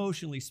 physically,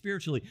 emotionally,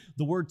 spiritually.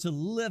 The word to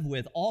live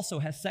with also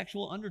has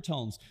sexual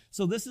undertones.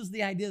 So this is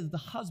the idea that the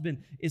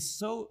husband is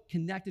so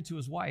connected to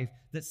his wife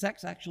that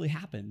sex actually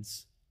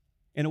happens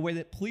in a way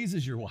that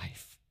pleases your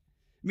wife.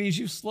 It means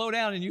you slow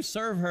down and you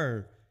serve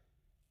her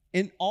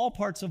in all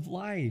parts of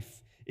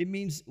life. It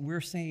means we're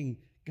saying,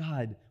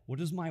 God, what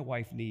does my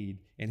wife need?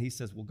 And he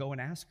says, well, go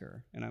and ask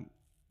her. And I'm,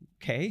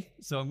 okay,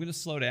 so I'm going to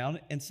slow down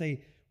and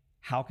say,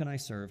 how can I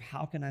serve?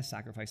 How can I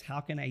sacrifice? How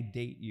can I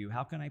date you?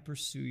 How can I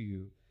pursue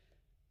you?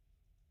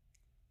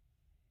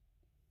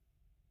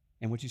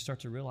 And what you start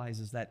to realize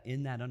is that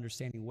in that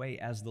understanding way,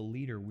 as the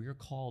leader, we're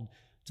called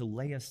to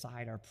lay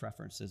aside our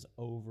preferences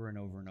over and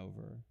over and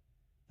over.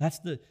 That's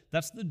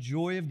the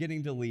joy of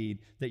getting to lead,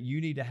 that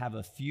you need to have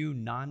a few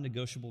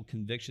non-negotiable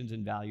convictions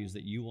and values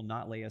that you will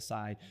not lay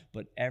aside,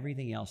 but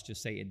everything else,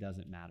 just say it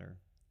doesn't matter.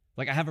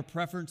 Like, I have a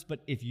preference,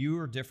 but if you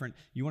are different,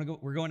 you want to go,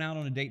 we're going out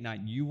on a date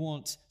night. You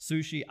want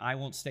sushi, I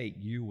want steak,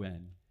 you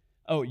win.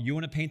 Oh, you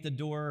want to paint the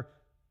door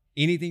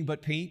anything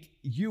but pink,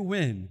 you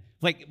win.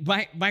 Like,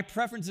 my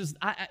preference is,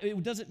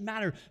 it doesn't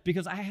matter,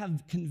 because I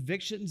have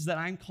convictions that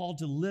I'm called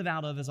to live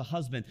out of as a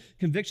husband,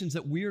 convictions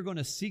that we are going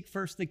to seek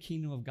first the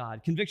kingdom of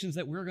God, convictions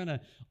that we're going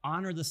to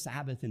honor the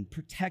Sabbath and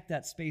protect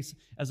that space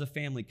as a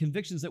family,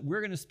 convictions that we're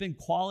going to spend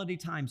quality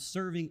time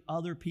serving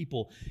other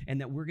people, and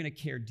that we're going to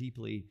care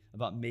deeply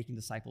about making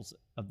disciples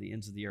of the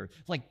ends of the earth.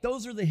 Like,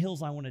 those are the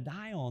hills I want to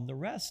die on. The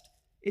rest,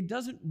 it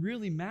doesn't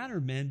really matter,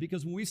 men,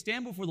 because when we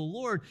stand before the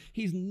Lord,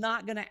 he's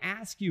not going to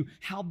ask you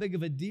how big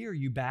of a deer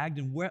you bagged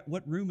and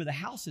what room of the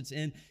house it's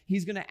in.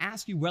 He's going to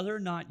ask you whether or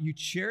not you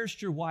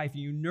cherished your wife,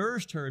 and you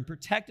nourished her and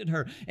protected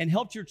her and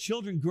helped your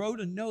children grow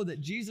to know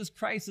that Jesus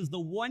Christ is the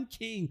one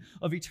King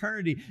of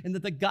eternity, and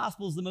that the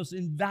gospel is the most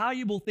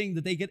invaluable thing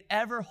that they could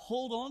ever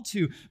hold on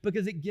to,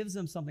 because it gives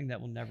them something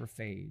that will never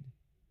fade.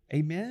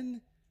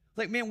 Amen?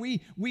 Like, man,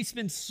 we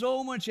spend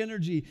so much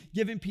energy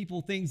giving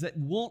people things that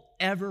won't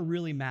ever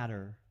really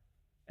matter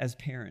as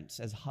parents,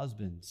 as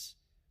husbands.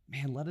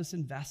 Man, let us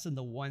invest in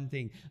the one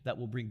thing that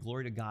will bring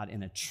glory to God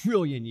in 1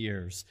 trillion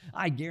years.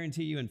 I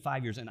guarantee you in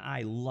 5 years, and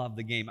I love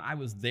the game. I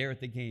was there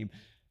at the game.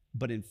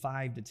 But in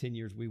 5 to 10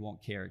 years, we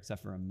won't care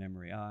except for a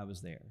memory. Oh, I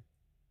was there.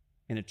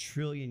 In 1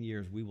 trillion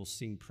years, we will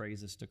sing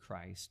praises to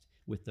Christ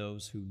with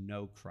those who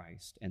know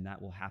Christ. And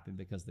that will happen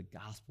because the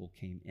gospel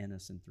came in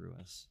us and through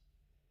us.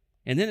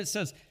 And then it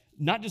says,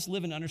 not just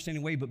live in an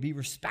understanding way, but be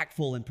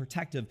respectful and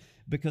protective,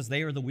 because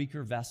they are the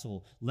weaker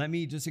vessel. Let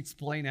me just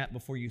explain that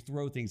before you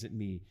throw things at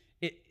me.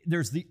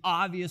 There's the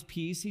obvious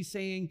piece. He's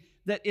saying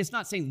that it's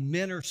not saying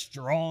men are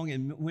strong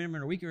and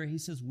women are weaker. He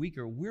says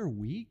weaker. We're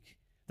weak.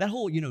 That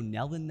whole,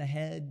 nail in the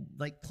head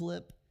like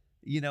clip,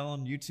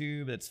 on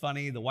YouTube. It's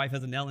funny. The wife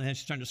has a nail in the head.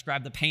 She's trying to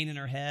describe the pain in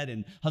her head,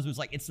 and husband's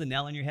like, it's the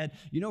nail in your head.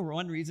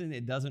 One reason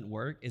it doesn't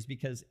work is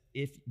because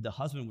if the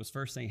husband was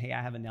first saying, hey,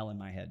 I have a nail in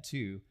my head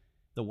too,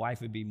 the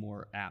wife would be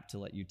more apt to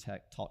let you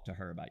talk to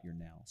her about your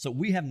nail. So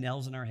we have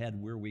nails in our head.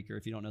 We're weaker.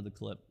 If you don't know the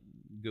clip,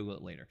 Google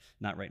it later.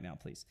 Not right now,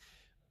 please.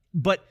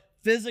 But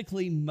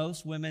physically,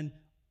 most women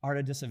are at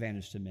a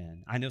disadvantage to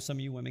men. I know some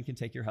of you women can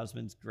take your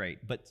husbands,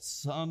 great. But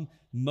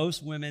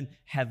most women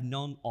have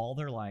known all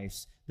their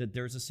lives that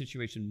there's a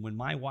situation. When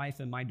my wife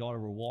and my daughter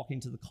were walking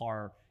to the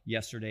car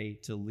yesterday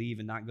to leave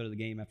and not go to the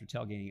game after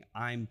tailgating,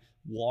 I'm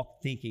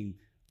thinking,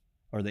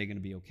 are they going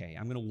to be okay?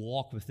 I'm going to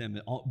walk with them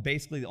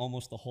basically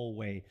almost the whole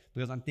way,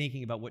 because I'm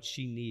thinking about what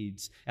she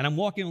needs. And I'm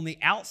walking on the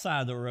outside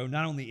of the road,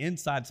 not on the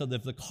inside, so that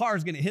if the car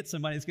is going to hit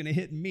somebody, it's going to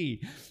hit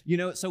me.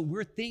 So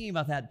we're thinking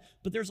about that.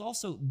 But there's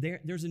also,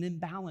 there's an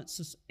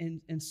imbalance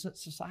in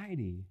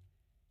society.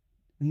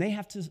 And they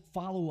have to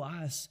follow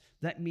us.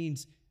 That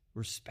means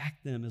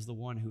respect them as the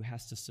one who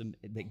has to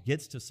submit, that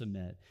gets to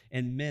submit.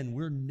 And men,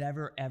 we're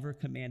never, ever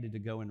commanded to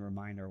go and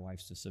remind our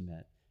wives to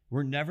submit.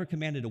 We're never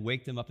commanded to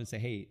wake them up and say,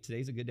 hey,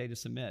 today's a good day to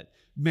submit.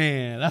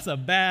 Man, that's a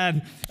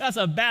bad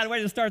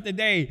way to start the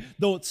day.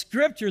 The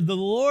Scripture,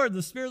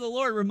 the Spirit of the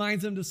Lord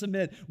reminds them to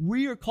submit.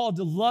 We are called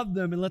to love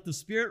them and let the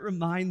Spirit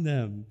remind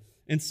them.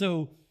 And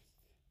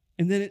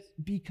then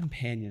be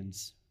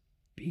companions.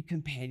 Be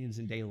companions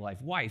in daily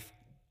life. Wife,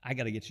 I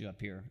got to get you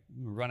up here.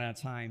 We're running out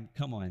of time.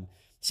 Come on.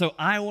 So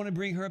I want to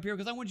bring her up here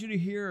because I want you to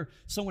hear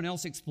someone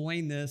else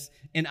explain this,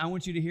 and I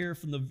want you to hear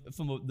from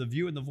the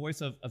view and the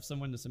voice of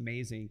someone that's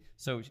amazing.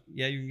 So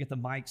yeah, you can get the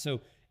mic. So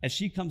as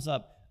she comes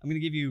up, I'm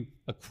going to give you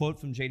a quote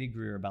from J.D.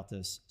 Greear about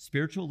this.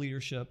 Spiritual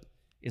leadership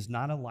is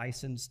not a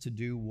license to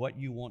do what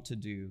you want to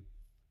do,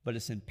 but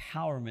it's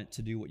empowerment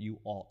to do what you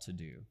ought to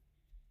do.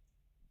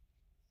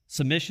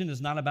 Submission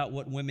is not about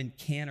what women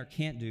can or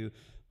can't do,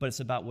 but it's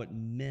about what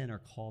men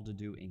are called to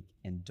do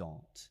and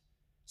don't.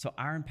 So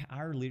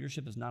our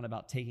leadership is not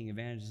about taking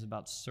advantage. It's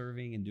about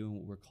serving and doing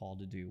what we're called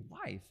to do.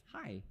 Wife,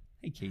 hi.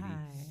 Hey, Katie. Hi.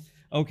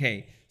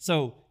 Okay,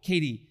 so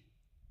Katie,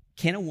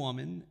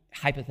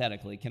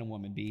 hypothetically, can a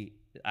woman be,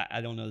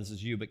 I don't know this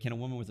is you, but can a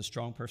woman with a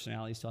strong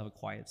personality still have a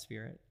quiet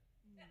spirit?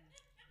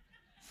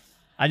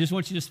 I just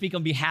want you to speak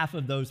on behalf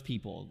of those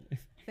people.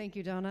 Thank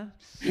you, Donna.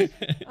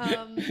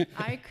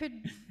 I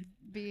could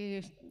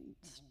be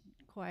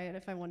quiet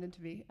if I wanted to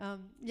be.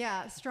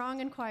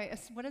 Strong and quiet.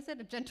 What is it?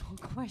 A gentle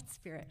and quiet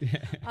spirit.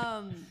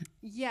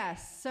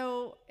 Yes.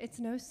 So it's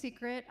no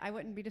secret I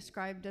wouldn't be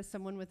described as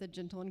someone with a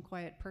gentle and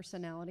quiet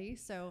personality.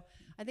 So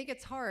I think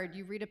it's hard.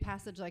 You read a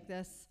passage like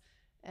this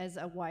as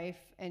a wife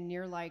and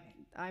you're like,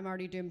 I'm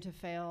already doomed to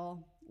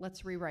fail.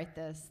 Let's rewrite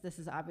this. This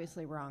is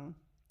obviously wrong.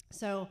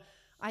 So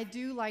I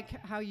do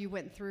like how you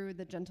went through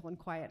the gentle and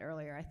quiet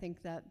earlier. I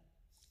think that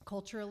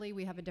culturally,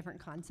 we have a different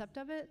concept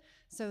of it.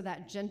 So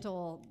that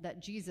gentle,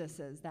 that Jesus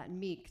is, that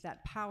meek,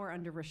 that power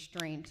under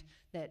restraint,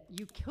 that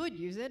you could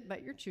use it,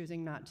 but you're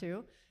choosing not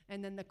to.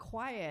 And then the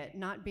quiet,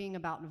 not being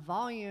about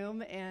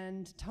volume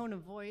and tone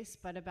of voice,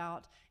 but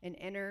about an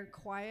inner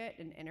quiet,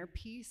 an inner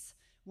peace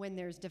when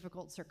there's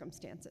difficult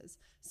circumstances.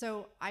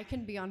 So I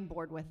can be on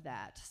board with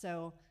that.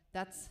 So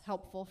that's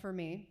helpful for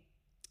me.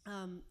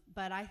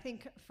 But I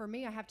think for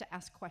me, I have to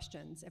ask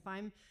questions. If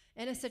I'm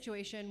in a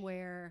situation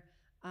where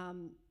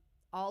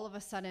all of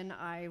a sudden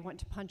I want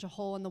to punch a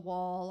hole in the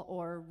wall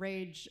or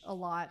rage a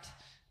lot,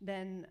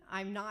 then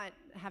I'm not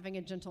having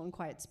a gentle and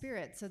quiet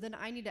spirit. So then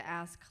I need to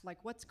ask, like,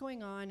 what's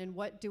going on and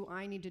what do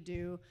I need to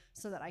do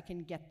so that I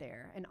can get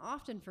there? And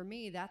often for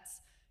me,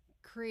 that's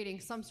creating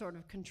some sort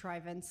of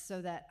contrivance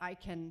so that I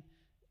can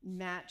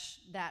match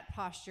that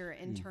posture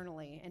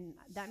internally. And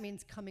that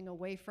means coming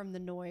away from the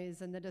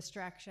noise and the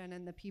distraction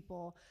and the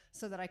people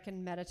so that I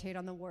can meditate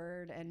on the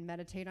word and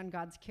meditate on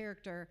God's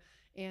character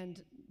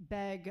and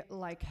beg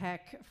like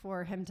heck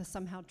for him to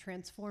somehow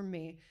transform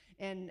me.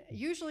 And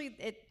usually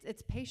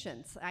it's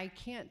patience. I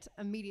can't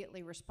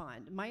immediately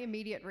respond. My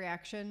immediate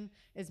reaction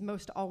is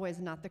most always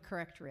not the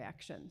correct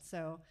reaction.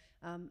 So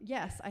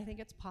yes, I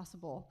think it's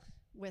possible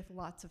with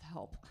lots of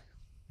help.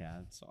 Yeah,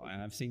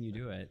 I've seen you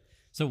do it.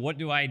 So what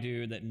do I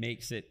do that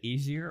makes it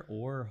easier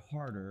or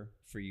harder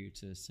for you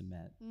to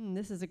submit?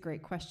 This is a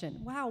great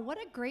question. Wow, what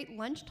a great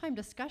lunchtime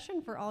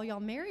discussion for all y'all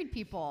married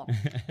people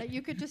that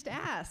you could just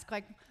ask.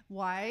 Like,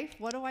 wife,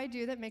 what do I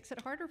do that makes it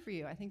harder for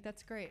you? I think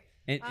that's great.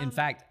 In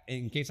fact,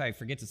 in case I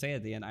forget to say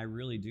at the end, I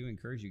really do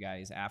encourage you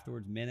guys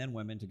afterwards, men and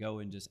women, to go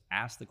and just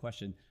ask the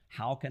question,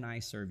 how can I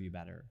serve you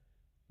better?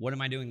 What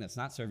am I doing that's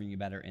not serving you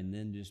better? And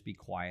then just be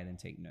quiet and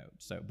take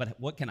notes. So, but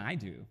what can I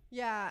do?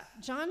 Yeah,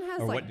 John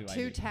has like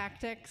two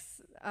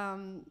tactics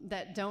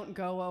that don't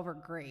go over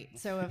great.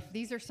 So if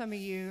these are some of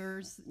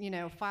yours,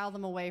 file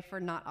them away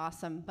for not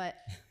awesome. But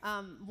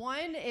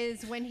one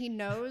is when he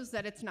knows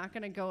that it's not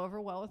going to go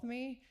over well with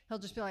me, he'll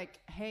just be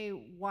like, hey,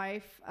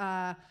 wife,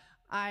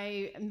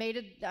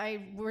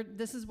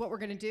 this is what we're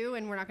going to do,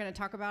 and we're not going to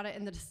talk about it,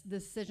 and the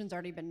decision's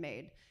already been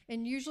made.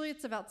 And usually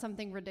it's about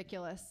something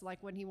ridiculous,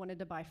 like when he wanted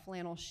to buy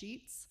flannel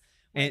sheets.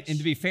 And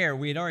to be fair,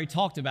 we had already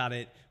talked about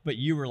it, but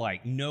you were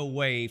like, no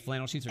way,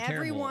 flannel sheets are terrible.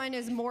 Everyone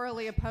is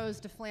morally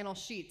opposed to flannel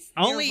sheets.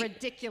 They're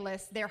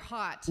ridiculous. They're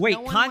hot. Wait,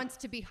 no one wants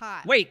to be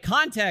hot. Wait,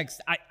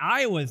 context.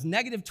 I was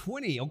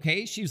 -20,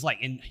 okay? She was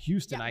like, in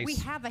Houston, we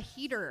have a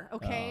heater,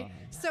 okay?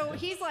 So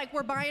he's like,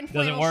 we're buying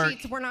flannel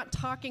sheets. We're not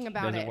talking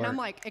about it. And I'm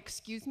like,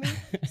 excuse me?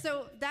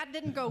 So that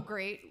didn't go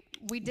great.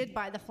 We did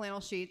buy the flannel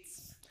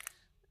sheets.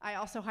 I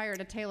also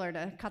hired a tailor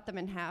to cut them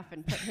in half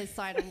and put his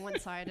side on one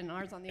side and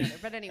ours on the other.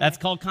 But anyway. That's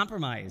called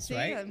compromise,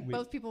 right?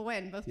 Both people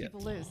win. Both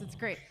people lose. It's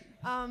great.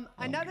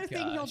 Another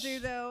thing he'll do,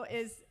 though,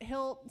 is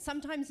he'll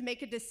sometimes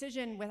make a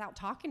decision without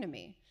talking to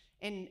me.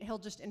 And he'll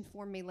just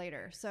inform me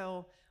later.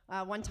 So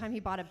one time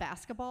he bought a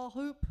basketball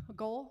hoop, a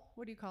goal.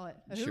 What do you call it?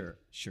 A hoop?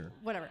 Sure.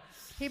 Whatever.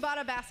 He bought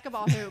a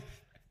basketball hoop.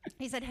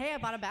 He said, hey, I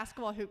bought a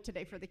basketball hoop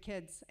today for the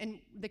kids. And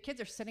the kids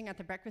are sitting at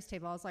the breakfast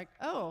table. I was like,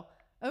 oh,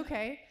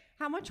 okay.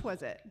 How much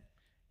was it?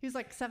 He was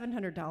like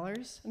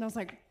 $700. And I was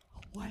like,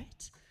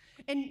 what?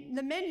 And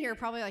the men here are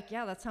probably like,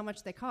 yeah, that's how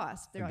much they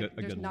cost. They're like,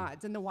 there's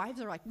nods. And the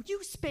wives are like,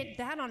 you spent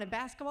that on a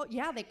basketball?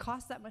 Yeah, they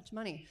cost that much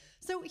money.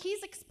 So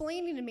he's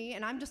explaining to me,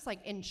 and I'm just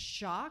like in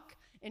shock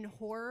in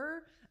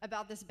horror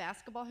about this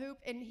basketball hoop,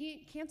 and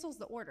he cancels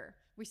the order.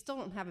 We still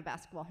don't have a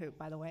basketball hoop,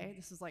 by the way.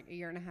 This is like a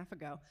year and a half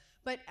ago.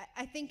 But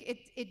I think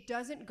it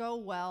doesn't go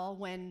well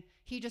when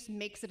he just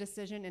makes a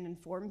decision and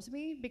informs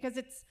me, because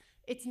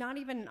it's not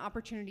even an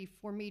opportunity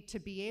for me to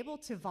be able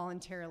to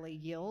voluntarily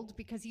yield,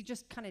 because he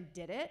just kind of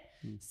did it.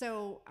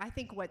 So I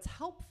think what's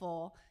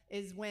helpful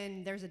is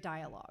when there's a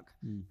dialogue,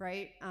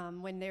 right?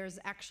 When there's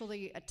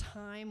actually a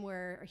time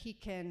where he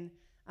can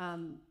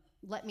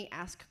let me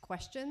ask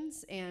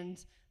questions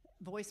and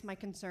voice my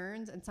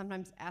concerns, and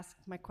sometimes ask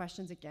my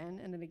questions again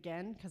and then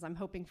again, because I'm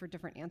hoping for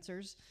different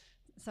answers.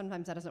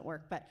 Sometimes that doesn't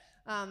work, but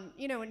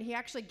and he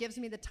actually gives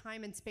me the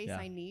time and space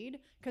I need,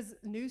 because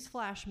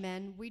newsflash,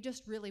 men, we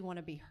just really want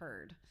to be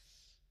heard.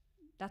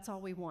 That's all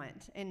we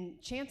want.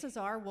 And chances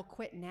are we'll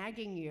quit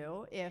nagging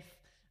you if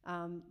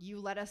you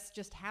let us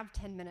just have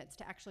 10 minutes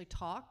to actually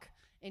talk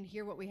and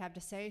hear what we have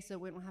to say, so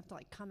we don't have to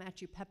like come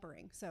at you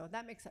peppering. So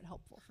that makes it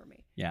helpful for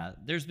me. Yeah,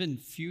 there's been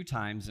few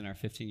times in our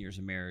 15 years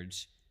of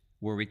marriage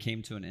where we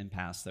came to an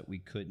impasse that we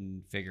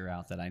couldn't figure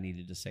out that I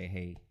needed to say,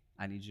 hey,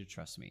 I need you to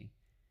trust me.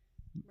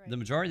 Right. The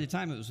majority of the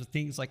time it was with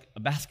things like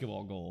a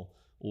basketball goal,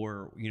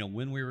 or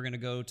when we were going to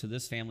go to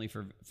this family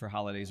for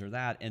holidays or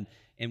that,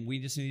 and we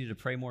just needed to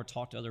pray more,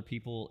 talk to other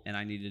people, and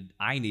I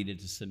needed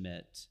to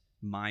submit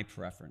my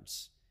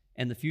preference.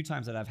 And the few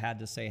times that I've had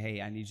to say,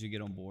 hey, I need you to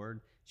get on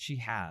board, she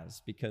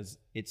has, because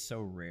it's so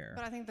rare.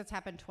 But I think that's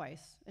happened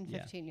twice in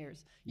 15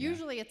 years.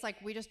 Usually it's like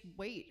we just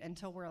wait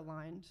until we're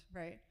aligned,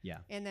 right? Yeah.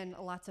 And then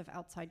lots of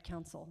outside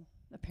counsel.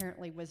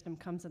 Apparently wisdom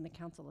comes in the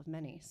counsel of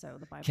many, so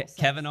the Bible says.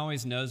 Kevin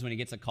always knows when he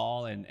gets a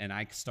call and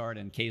I start,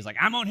 and Kay's like,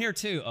 I'm on here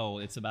too. Oh,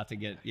 it's about to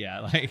get, yeah,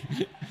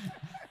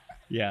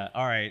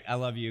 all right, I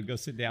love you. Go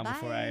sit down Bye.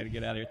 Before I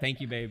get out of here.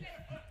 Thank you, babe.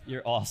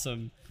 You're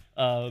awesome.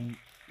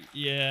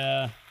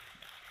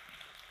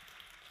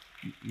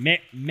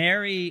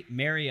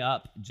 Marry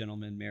up,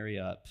 gentlemen, marry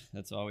up.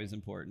 That's always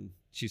important.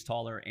 She's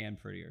taller and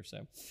prettier,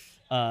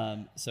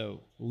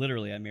 so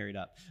literally I married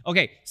up.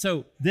 Okay,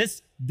 so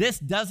this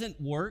doesn't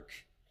work.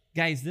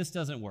 Guys, this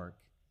doesn't work.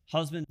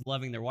 Husbands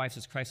loving their wives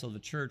as Christ loved the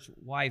church,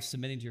 wives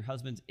submitting to your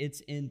husbands.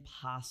 It's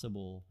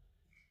impossible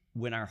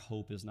when our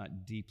hope is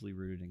not deeply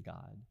rooted in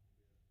God.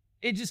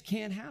 It just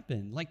can't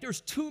happen. Like,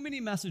 there's too many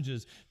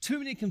messages, too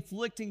many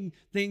conflicting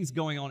things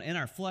going on in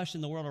our flesh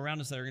and the world around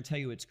us that are going to tell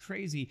you it's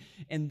crazy.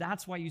 And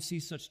that's why you see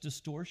such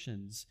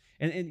distortions.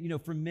 And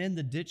for men,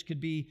 the ditch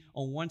could be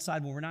on one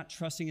side when we're not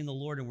trusting in the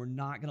Lord and we're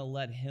not going to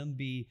let him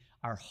be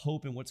our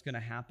hope and what's going to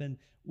happen.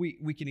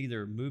 We can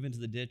either move into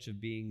the ditch of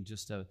being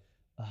just a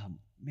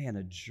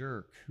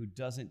jerk who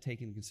doesn't take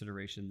into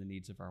consideration the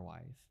needs of our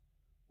wife.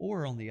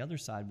 Or on the other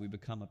side, we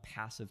become a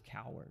passive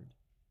coward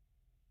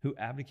who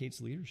abdicates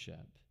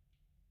leadership.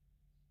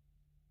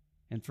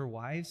 And for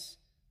wives,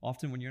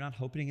 often when you're not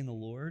hoping in the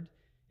Lord,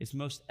 it's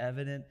most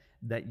evident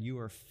that you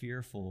are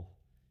fearful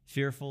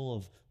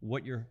of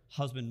what your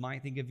husband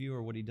might think of you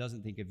or what he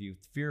doesn't think of you,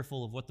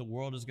 fearful of what the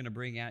world is going to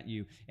bring at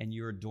you, and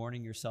you're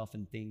adorning yourself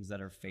in things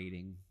that are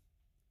fading.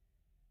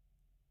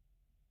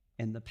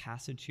 And the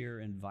passage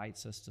here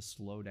invites us to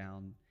slow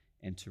down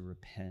and to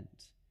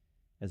repent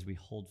as we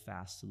hold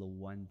fast to the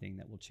one thing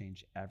that will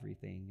change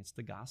everything. It's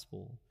the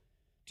gospel.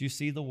 Do you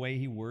see the way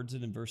he words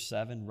it in verse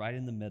 7? Right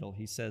in the middle,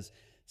 he says,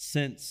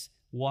 since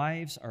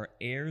wives are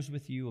heirs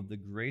with you of the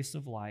grace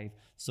of life,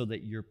 so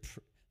that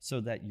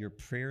your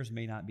prayers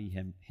may not be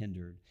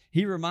hindered.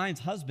 He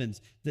reminds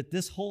husbands that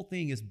this whole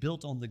thing is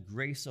built on the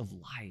grace of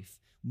life.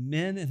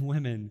 Men and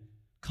women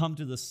come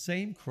to the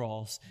same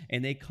cross,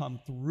 and they come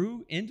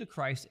through into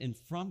Christ and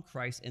from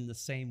Christ in the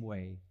same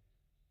way,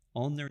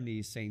 on their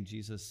knees saying,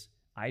 Jesus,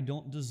 I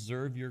don't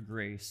deserve your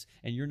grace,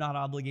 and you're not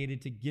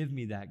obligated to give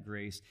me that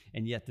grace,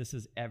 and yet this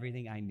is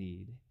everything I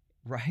need,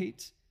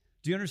 right?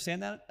 Do you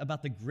understand that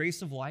about the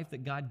grace of life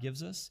that God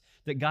gives us?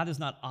 That God is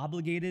not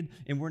obligated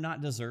and we're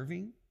not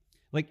deserving?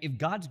 Like, if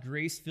God's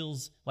grace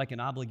feels like an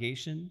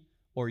obligation,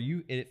 or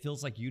it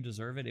feels like you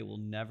deserve it, it will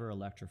never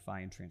electrify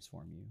and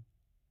transform you.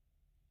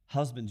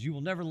 Husbands, you will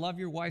never love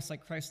your wives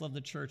like Christ loved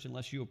the church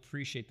unless you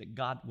appreciate that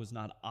God was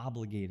not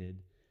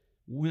obligated.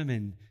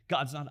 Women,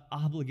 God's not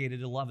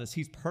obligated to love us.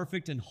 He's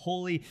perfect and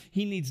holy.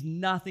 He needs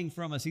nothing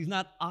from us. He's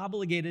not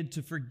obligated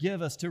to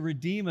forgive us, to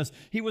redeem us.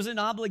 He wasn't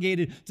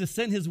obligated to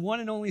send his one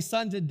and only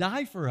son to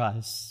die for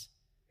us.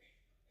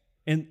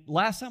 And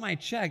last time I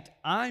checked,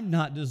 I'm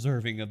not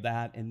deserving of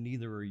that, and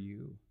neither are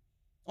you.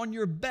 On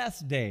your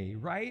best day,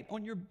 right?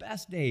 On your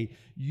best day,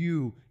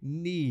 you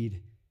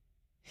need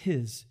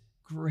his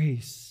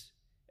grace.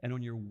 And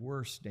on your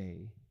worst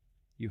day,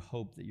 you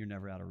hope that you're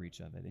never out of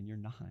reach of it, and you're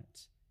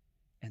not.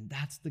 And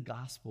that's the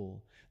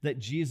gospel, that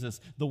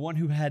Jesus, the one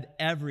who had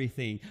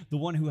everything, the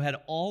one who had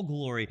all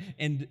glory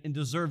and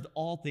deserved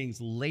all things,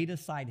 laid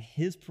aside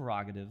his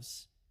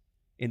prerogatives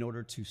in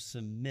order to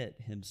submit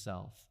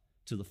himself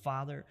to the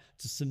Father,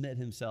 to submit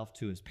himself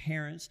to his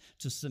parents,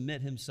 to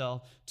submit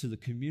himself to the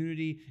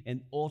community,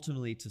 and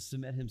ultimately to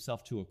submit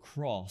himself to a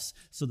cross,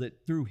 so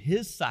that through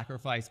his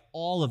sacrifice,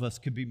 all of us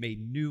could be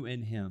made new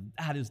in him.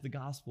 That is the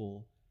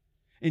gospel.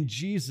 in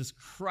Jesus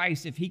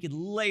Christ, if he could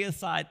lay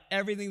aside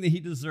everything that he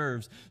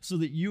deserves so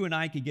that you and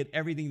I could get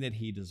everything that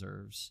he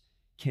deserves,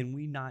 can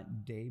we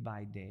not day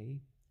by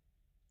day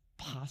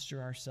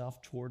posture ourselves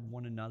toward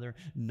one another,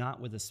 not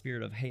with a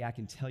spirit of, hey, I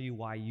can tell you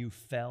why you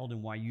failed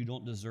and why you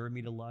don't deserve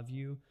me to love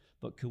you,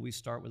 but could we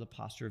start with a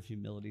posture of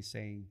humility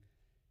saying,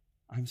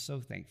 I'm so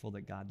thankful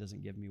that God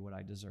doesn't give me what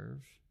I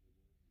deserve.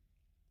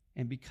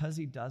 And because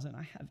he doesn't,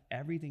 I have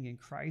everything in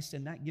Christ,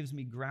 and that gives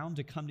me ground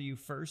to come to you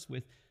first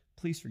with,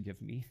 please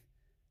forgive me,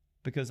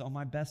 because on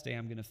my best day,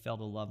 I'm going to fail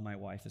to love my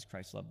wife as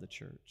Christ loved the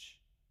church.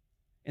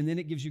 And then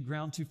it gives you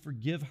ground to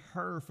forgive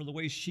her for the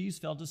way she's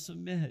failed to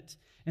submit,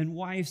 and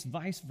wives,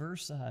 vice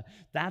versa.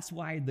 That's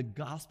why the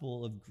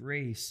gospel of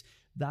grace,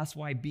 that's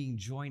why being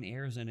joint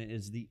heirs in it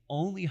is the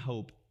only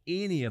hope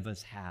any of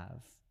us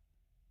have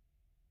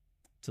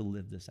to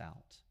live this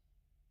out.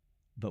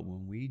 But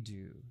when we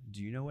do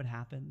you know what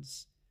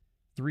happens?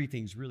 3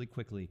 things really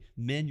quickly.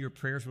 Men, your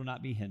prayers will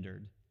not be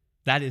hindered.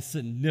 That is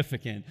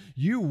significant.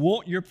 You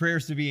want your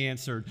prayers to be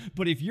answered.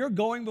 But if you're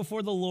going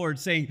before the Lord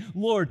saying,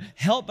 Lord,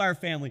 help our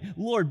family.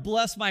 Lord,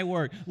 bless my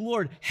work.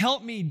 Lord,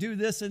 help me do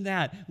this and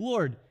that.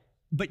 Lord,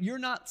 but you're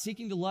not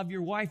seeking to love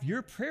your wife,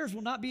 your prayers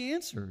will not be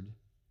answered.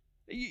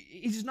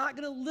 He's not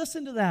going to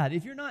listen to that.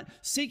 If you're not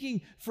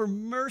seeking for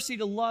mercy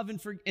to love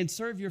and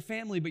serve your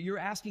family, but you're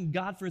asking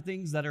God for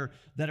things that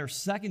are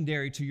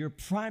secondary to your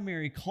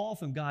primary call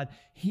from God,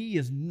 he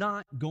is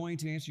not going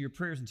to answer your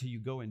prayers until you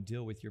go and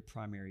deal with your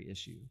primary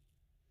issue.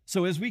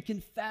 So as we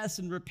confess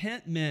and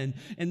repent, men,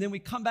 and then we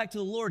come back to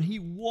the Lord, he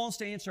wants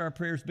to answer our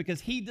prayers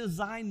because he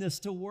designed this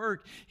to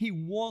work. He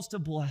wants to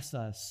bless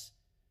us.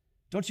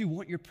 Don't you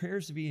want your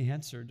prayers to be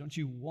answered? Don't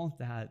you want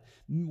that?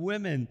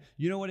 Women,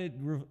 you know what it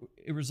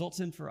results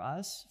in for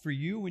us, for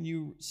you when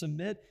you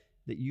submit?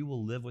 That you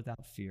will live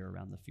without fear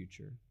around the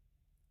future.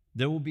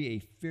 There will be a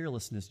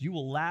fearlessness. You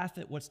will laugh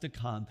at what's to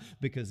come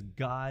because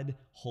God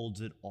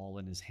holds it all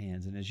in his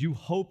hands. And as you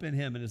hope in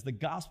him and as the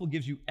gospel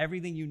gives you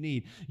everything you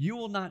need, you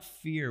will not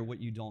fear what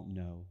you don't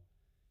know,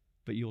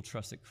 but you will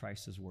trust that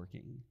Christ is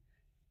working.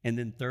 And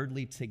then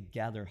thirdly,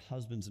 together,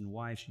 husbands and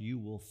wives, you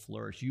will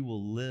flourish. You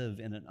will live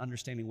in an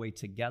understanding way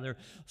together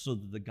so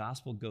that the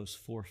gospel goes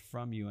forth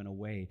from you in a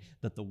way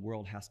that the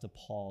world has to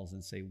pause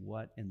and say,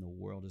 what in the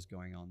world is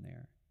going on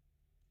there?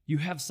 You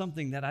have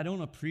something that I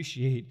don't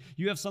appreciate.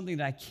 You have something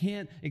that I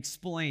can't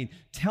explain.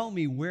 Tell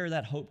me where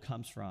that hope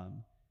comes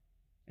from.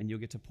 And you'll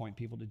get to point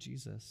people to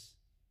Jesus.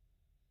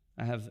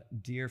 I have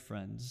dear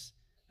friends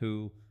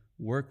who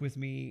work with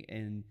me,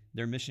 and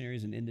they're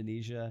missionaries in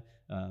Indonesia.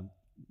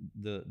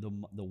 The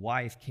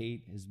wife,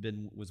 Kate,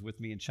 was with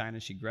me in China.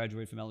 She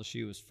graduated from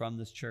LSU, was from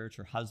this church.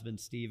 Her husband,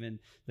 Stephen,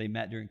 they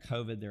met during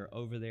COVID. They're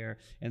over there,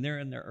 and they're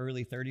in their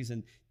early 30s,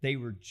 and they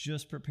were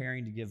just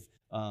preparing to give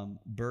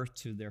birth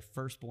to their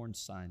firstborn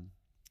son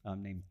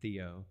named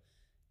Theo,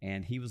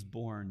 and he was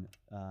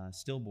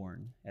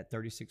stillborn at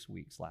 36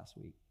 weeks last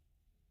week.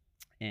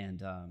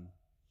 And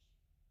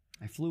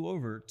I flew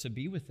over to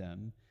be with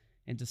them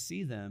and to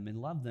see them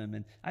and love them,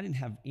 and I didn't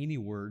have any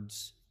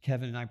words.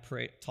 Kevin and I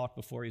talked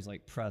before. He's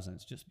like,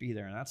 presence, just be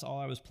there. And that's all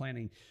I was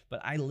planning.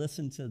 But I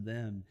listened to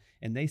them,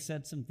 and they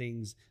said some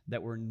things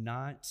that were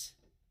not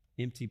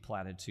empty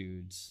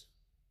platitudes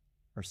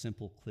or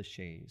simple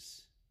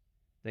cliches.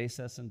 They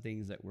said some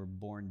things that were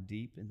born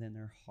deep in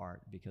their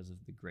heart because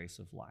of the grace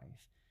of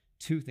life.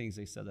 2 things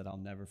they said that I'll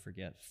never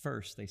forget.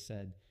 First, they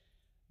said,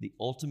 the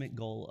ultimate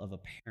goal of a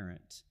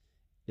parent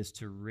is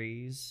to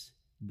raise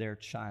their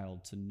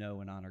child to know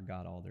and honor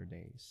God all their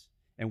days.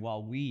 And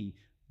while we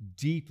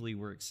deeply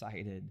were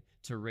excited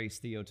to raise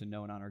Theo to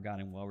know and honor God,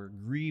 and while we're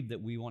grieved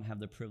that we won't have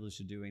the privilege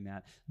of doing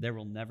that, there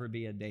will never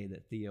be a day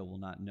that Theo will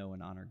not know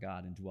and honor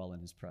God and dwell in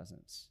his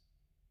presence.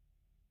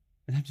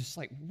 And I'm just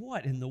like,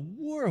 what in the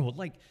world?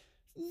 Like,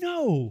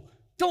 no,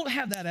 don't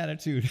have that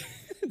attitude.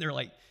 They're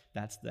like,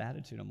 that's the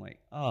attitude. I'm like,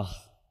 oh.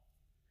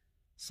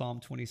 Psalm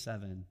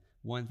 27,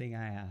 one thing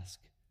I ask,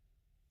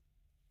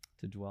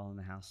 to dwell in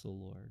the house of the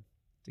Lord,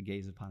 to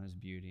gaze upon his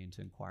beauty and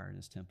to inquire in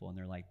his temple. And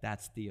they're like,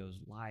 that's Theo's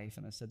life.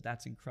 And I said,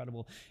 that's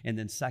incredible. And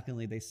then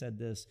secondly, they said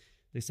this.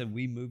 They said,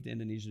 we moved to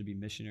Indonesia to be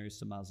missionaries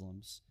to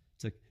Muslims,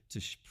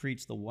 to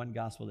preach the one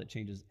gospel that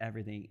changes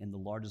everything in the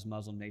largest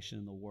Muslim nation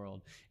in the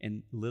world.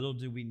 And little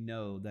do we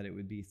know that it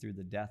would be through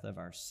the death of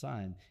our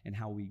son and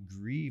how we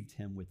grieved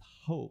him with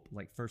hope,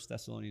 like 1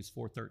 Thessalonians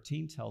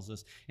 4:13 tells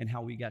us, and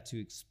how we got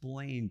to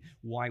explain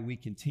why we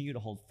continue to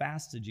hold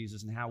fast to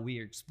Jesus, and how we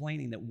are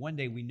explaining that one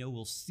day we know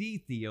we'll see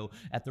Theo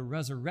at the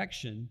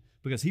resurrection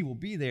because he will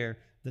be there,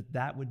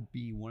 that would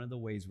be one of the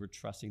ways we're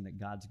trusting that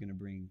God's going to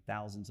bring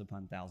thousands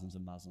upon thousands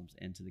of Muslims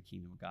into the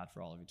kingdom of God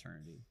for all of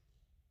eternity.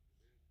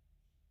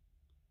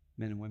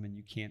 Men and women,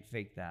 you can't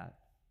fake that.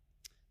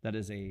 That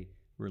is a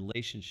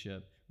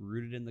relationship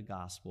rooted in the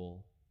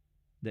gospel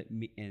that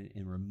and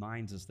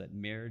reminds us that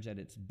marriage at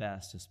its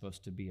best is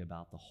supposed to be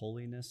about the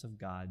holiness of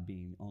God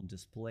being on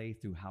display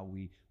through how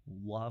we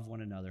love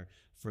one another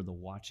for the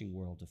watching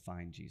world to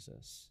find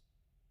Jesus.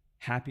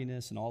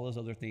 Happiness and all those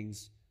other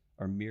things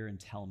are mere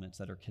entailments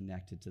that are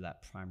connected to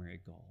that primary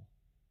goal.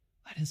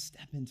 Let us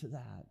step into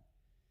that.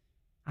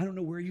 I don't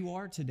know where you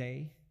are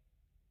today,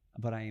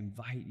 but I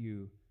invite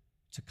you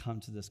to come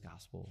to this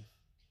gospel.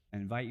 I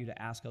invite you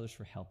to ask others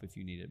for help if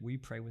you need it. Will you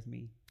pray with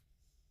me?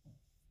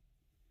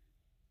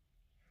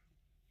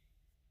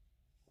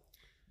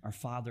 Our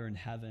Father in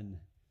heaven,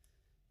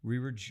 we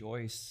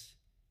rejoice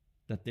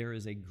that there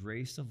is a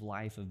grace of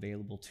life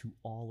available to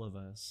all of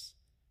us,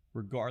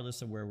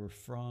 regardless of where we're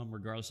from,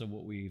 regardless of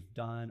what we've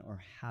done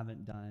or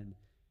haven't done,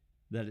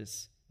 that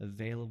it's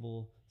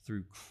available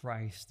through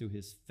Christ, through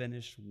his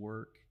finished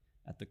work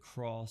at the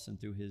cross and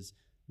through his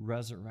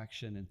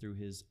resurrection and through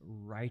his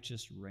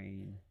righteous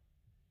reign.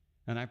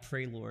 And I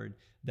pray, Lord,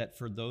 that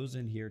for those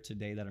in here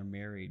today that are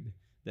married,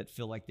 that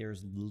feel like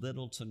there's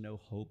little to no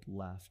hope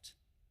left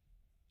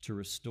to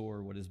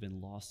restore what has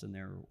been lost in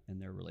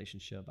their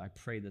relationship, I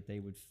pray that they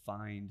would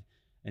find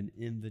an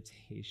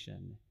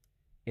invitation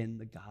in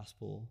the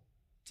gospel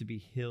to be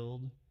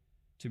healed,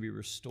 to be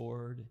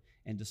restored,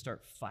 and to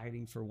start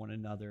fighting for one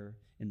another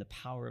in the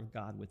power of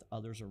God with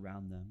others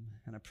around them.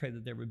 And I pray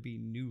that there would be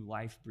new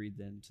life breathed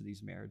into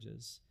these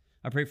marriages.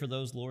 I pray for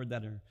those, Lord,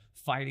 that are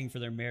fighting for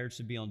their marriage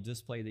to be on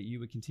display, that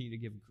you would continue to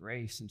give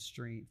grace and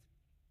strength.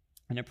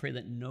 And I pray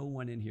that no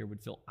one in here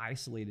would feel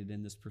isolated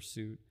in this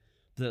pursuit,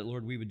 but that,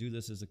 Lord, we would do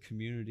this as a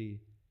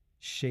community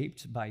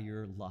shaped by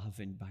your love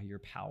and by your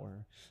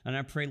power. And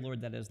I pray,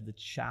 Lord, that as the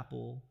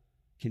chapel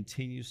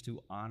continues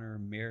to honor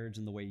marriage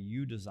in the way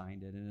you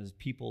designed it, and as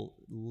people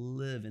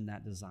live in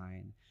that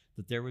design,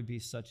 that there would be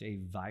such a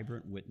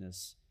vibrant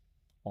witness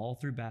all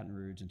through Baton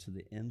Rouge and to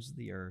the ends of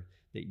the earth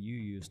that you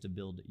use to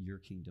build your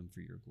kingdom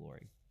for your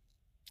glory.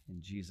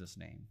 In Jesus'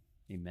 name,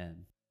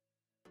 amen.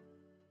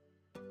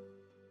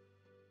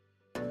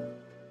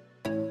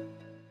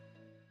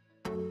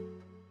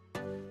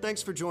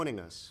 Thanks for joining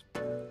us.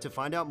 To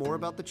find out more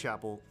about the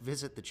chapel,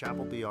 visit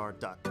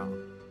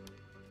thechapelbr.com.